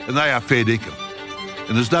 and they are fair dinkum.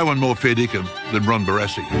 And there's no one more fair dinkum than Ron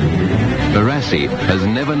Barassi. Barassi has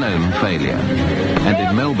never known failure. And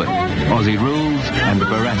in Melbourne, Aussie Rules and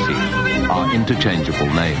Barassi are interchangeable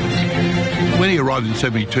names. When he arrived in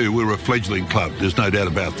 72, we were a fledgling club, there's no doubt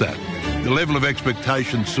about that. The level of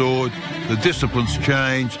expectation soared, the disciplines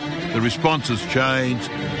changed, the responses changed.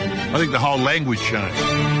 I think the whole language changed.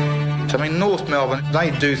 I mean, North Melbourne,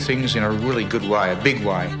 they do things in a really good way, a big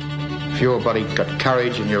way. If you're got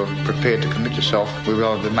courage and you're prepared to commit yourself, we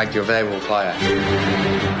will make you a valuable player.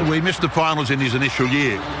 We missed the finals in his initial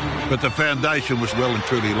year, but the foundation was well and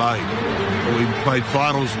truly laid. We played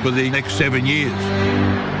finals for the next 7 years.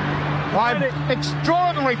 I'm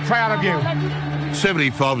extraordinarily proud of you.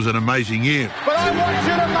 75 was an amazing year. But I want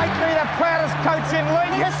you to make me the proudest coach in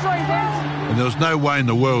league history, Ben. And there was no way in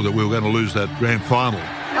the world that we were going to lose that grand final.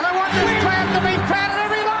 And I want this crowd to be proud of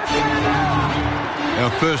every last one of you.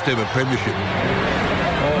 Our first ever premiership.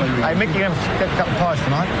 Hey, Mick, you're going to get a couple of pies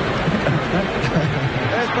tonight.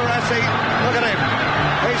 There's Barassi. Look at him.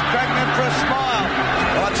 He's cracking it for a smile.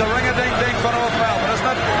 Oh, it's a ring-a-ding-ding for North Melbourne,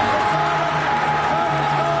 isn't it?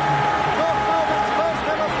 North Melbourne's first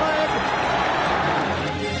ever player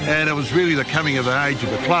And it was really the coming of age of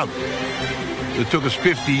the club. It took us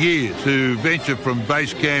 50 years to venture from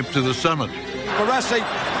base camp to the summit. Barassi,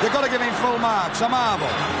 you've got to give him full marks, a marvel.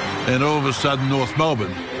 And all of a sudden, North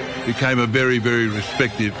Melbourne became a very, very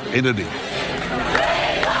respected entity.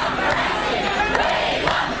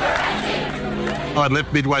 I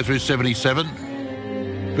left midway through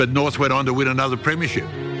 77, but North went on to win another premiership.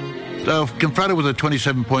 So confronted with a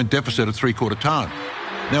 27-point deficit at three-quarter time.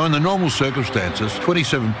 Now, in the normal circumstances,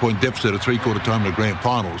 27-point deficit at three-quarter time in the grand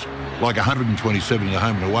finals, like 127 in a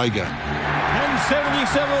home and away game. And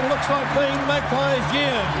 77 looks like being Magpie's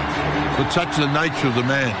year. But such the nature of the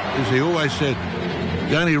man, as he always said,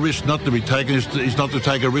 the only risk not to be taken is not to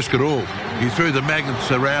take a risk at all. He threw the magnets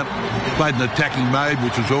around, played an attacking mode,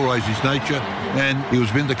 which was always his nature, and he was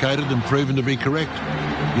vindicated and proven to be correct.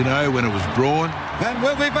 You know, when it was drawn. And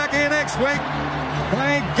we'll be back here next week.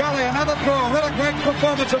 Playing Gully, another draw. What a great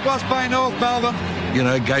performance it was by North Melbourne. You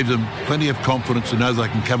know, gave them plenty of confidence to know they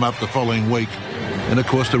can come up the following week. And, of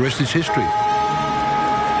course, the rest is history. The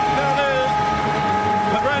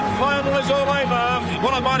grand final is all over.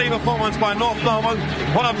 What a mighty performance by North Melbourne.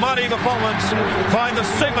 What a mighty performance by the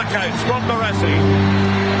Supercoach, Ron Barassi.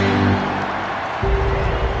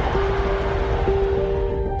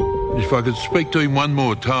 If I could speak to him one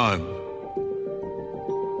more time,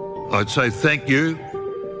 I'd say thank you,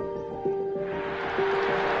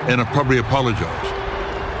 and I'd probably apologise.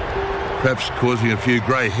 Perhaps causing a few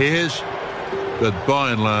grey hairs, but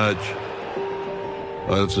by and large,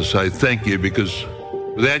 I'd have to say thank you, because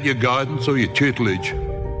without your guidance or your tutelage,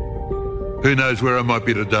 who knows where I might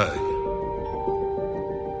be today.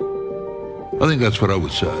 I think that's what I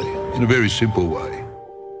would say, in a very simple way.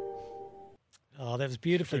 Oh, that was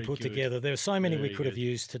beautifully put together. There are so many we could have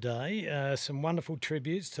used today. Some wonderful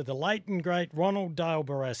tributes to the late and great Ronald Dale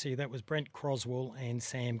Barassi. That was Brent Croswell and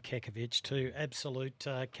Sam Kekovich, two absolute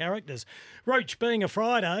characters. Roach, being a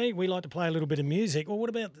Friday, we like to play a little bit of music. Well, what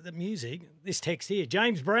about the music? This text here,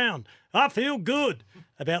 James Brown, I feel good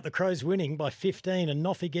about the Crows winning by 15 and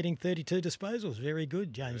Noffy getting 32 disposals. Very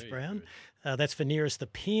good, James Brown. That's for nearest the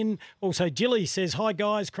pin. Also, Jilly says, hi,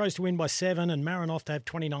 guys. Crows to win by 7 and Marinoff to have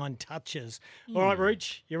 29 touches. All right,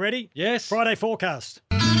 Rooch, you ready? Yes. Friday forecast.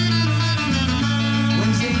 Wednesday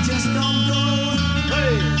just don't go.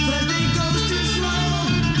 Thursday goes too slow.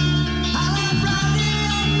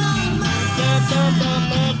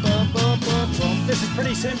 This is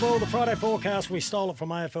pretty simple. The Friday forecast, we stole it from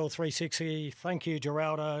AFL 360. Thank you,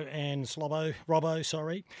 Geraldo and Robbo,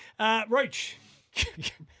 sorry. Rooch.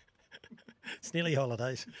 It's nearly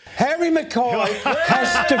holidays. Harry McCoy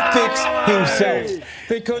has to fix himself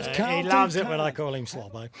because he loves it when I call him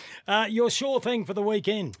Slobbo. Your sure thing for the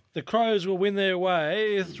weekend. The Crows will win their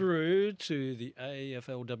way through to the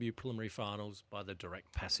AFLW preliminary finals by the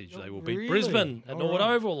direct passage. They will beat Brisbane at Norwood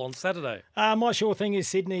Oval on Saturday. My sure thing is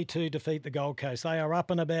Sydney to defeat the Gold Coast. They are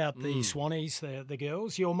up and about the Swannies, the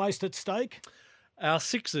girls. You're most at stake? Our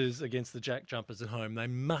Sixers against the Jack Jumpers at home. They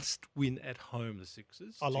must win at home, the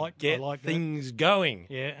Sixers. I like things going.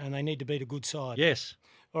 Yeah, and they need to beat a good side. Yes.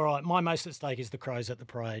 All right, my most at stake is the Crows at the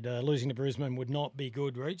Parade. Losing to Brisbane would not be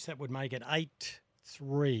good, Reach. That would make it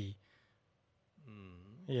 8-3.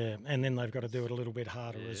 Yeah, and then they've got to do it a little bit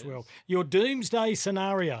harder as well. Your doomsday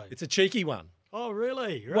scenario. It's a cheeky one. Oh,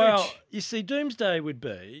 really? Reach. Well, you see, doomsday would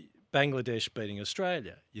be Bangladesh beating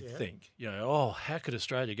Australia, you'd think. You know, how could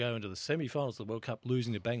Australia go into the semi-finals of the World Cup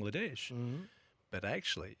losing to Bangladesh? Mm-hmm. But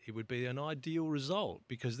actually, it would be an ideal result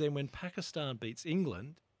because then when Pakistan beats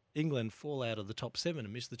England, England fall out of the top 7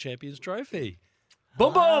 and miss the Champions Trophy.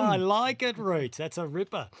 Boom, boom! I like it, Roots. That's a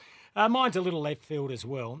ripper. Mine's a little left field as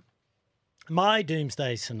well. My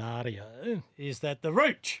doomsday scenario is that the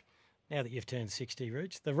Rooch, now that you've turned 60,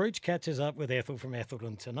 Rooch, the Rooch catches up with Ethel from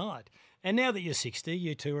Ethelton tonight. And now that you're 60,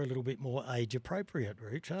 you two are a little bit more age-appropriate,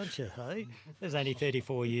 Rooch, aren't you, hey? There's only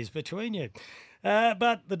 34 years between you.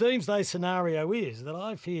 But the doomsday scenario is that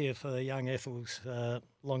I fear for young Ethel's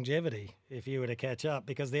longevity if you were to catch up,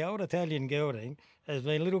 because the old Italian gelding has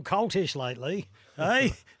been a little coltish lately,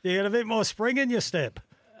 hey? You got a bit more spring in your step.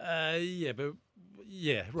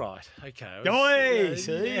 Yeah, right, okay.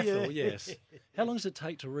 Ethel, yes. How long does it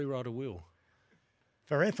take to rewrite a will?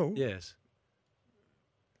 For Ethel? Yes.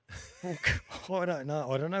 I don't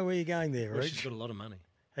know. I don't know where you're going there, Well, Rich. she's got a lot of money.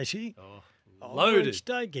 Has she? Oh, loaded. Rich,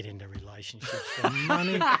 don't get into relationships for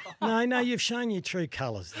money. No, you've shown your true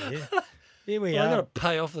colours there. Here we are. I've got to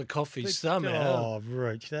pay off the coffee somehow. Oh,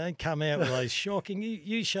 Rich, don't come out with those shocking...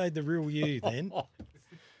 You showed the real you then.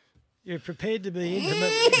 You're prepared to be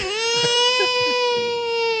intimate.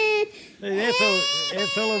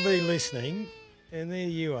 Ethel will be listening, and there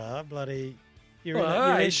you are, bloody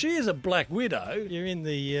She is a black widow. You're in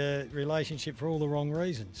the relationship for all the wrong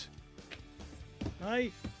reasons.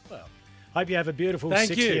 Hey? Well, hope you have a beautiful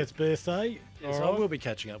thank 60th birthday. Yes, All I will be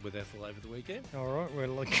catching up with Ethel over the weekend. All right,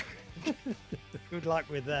 well, good luck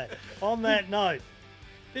with that. On that note,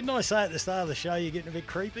 didn't I say at the start of the show you're getting a bit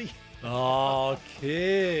creepy? Oh,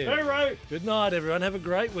 kid. Hooroo. Good night, everyone. Have a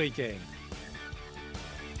great weekend.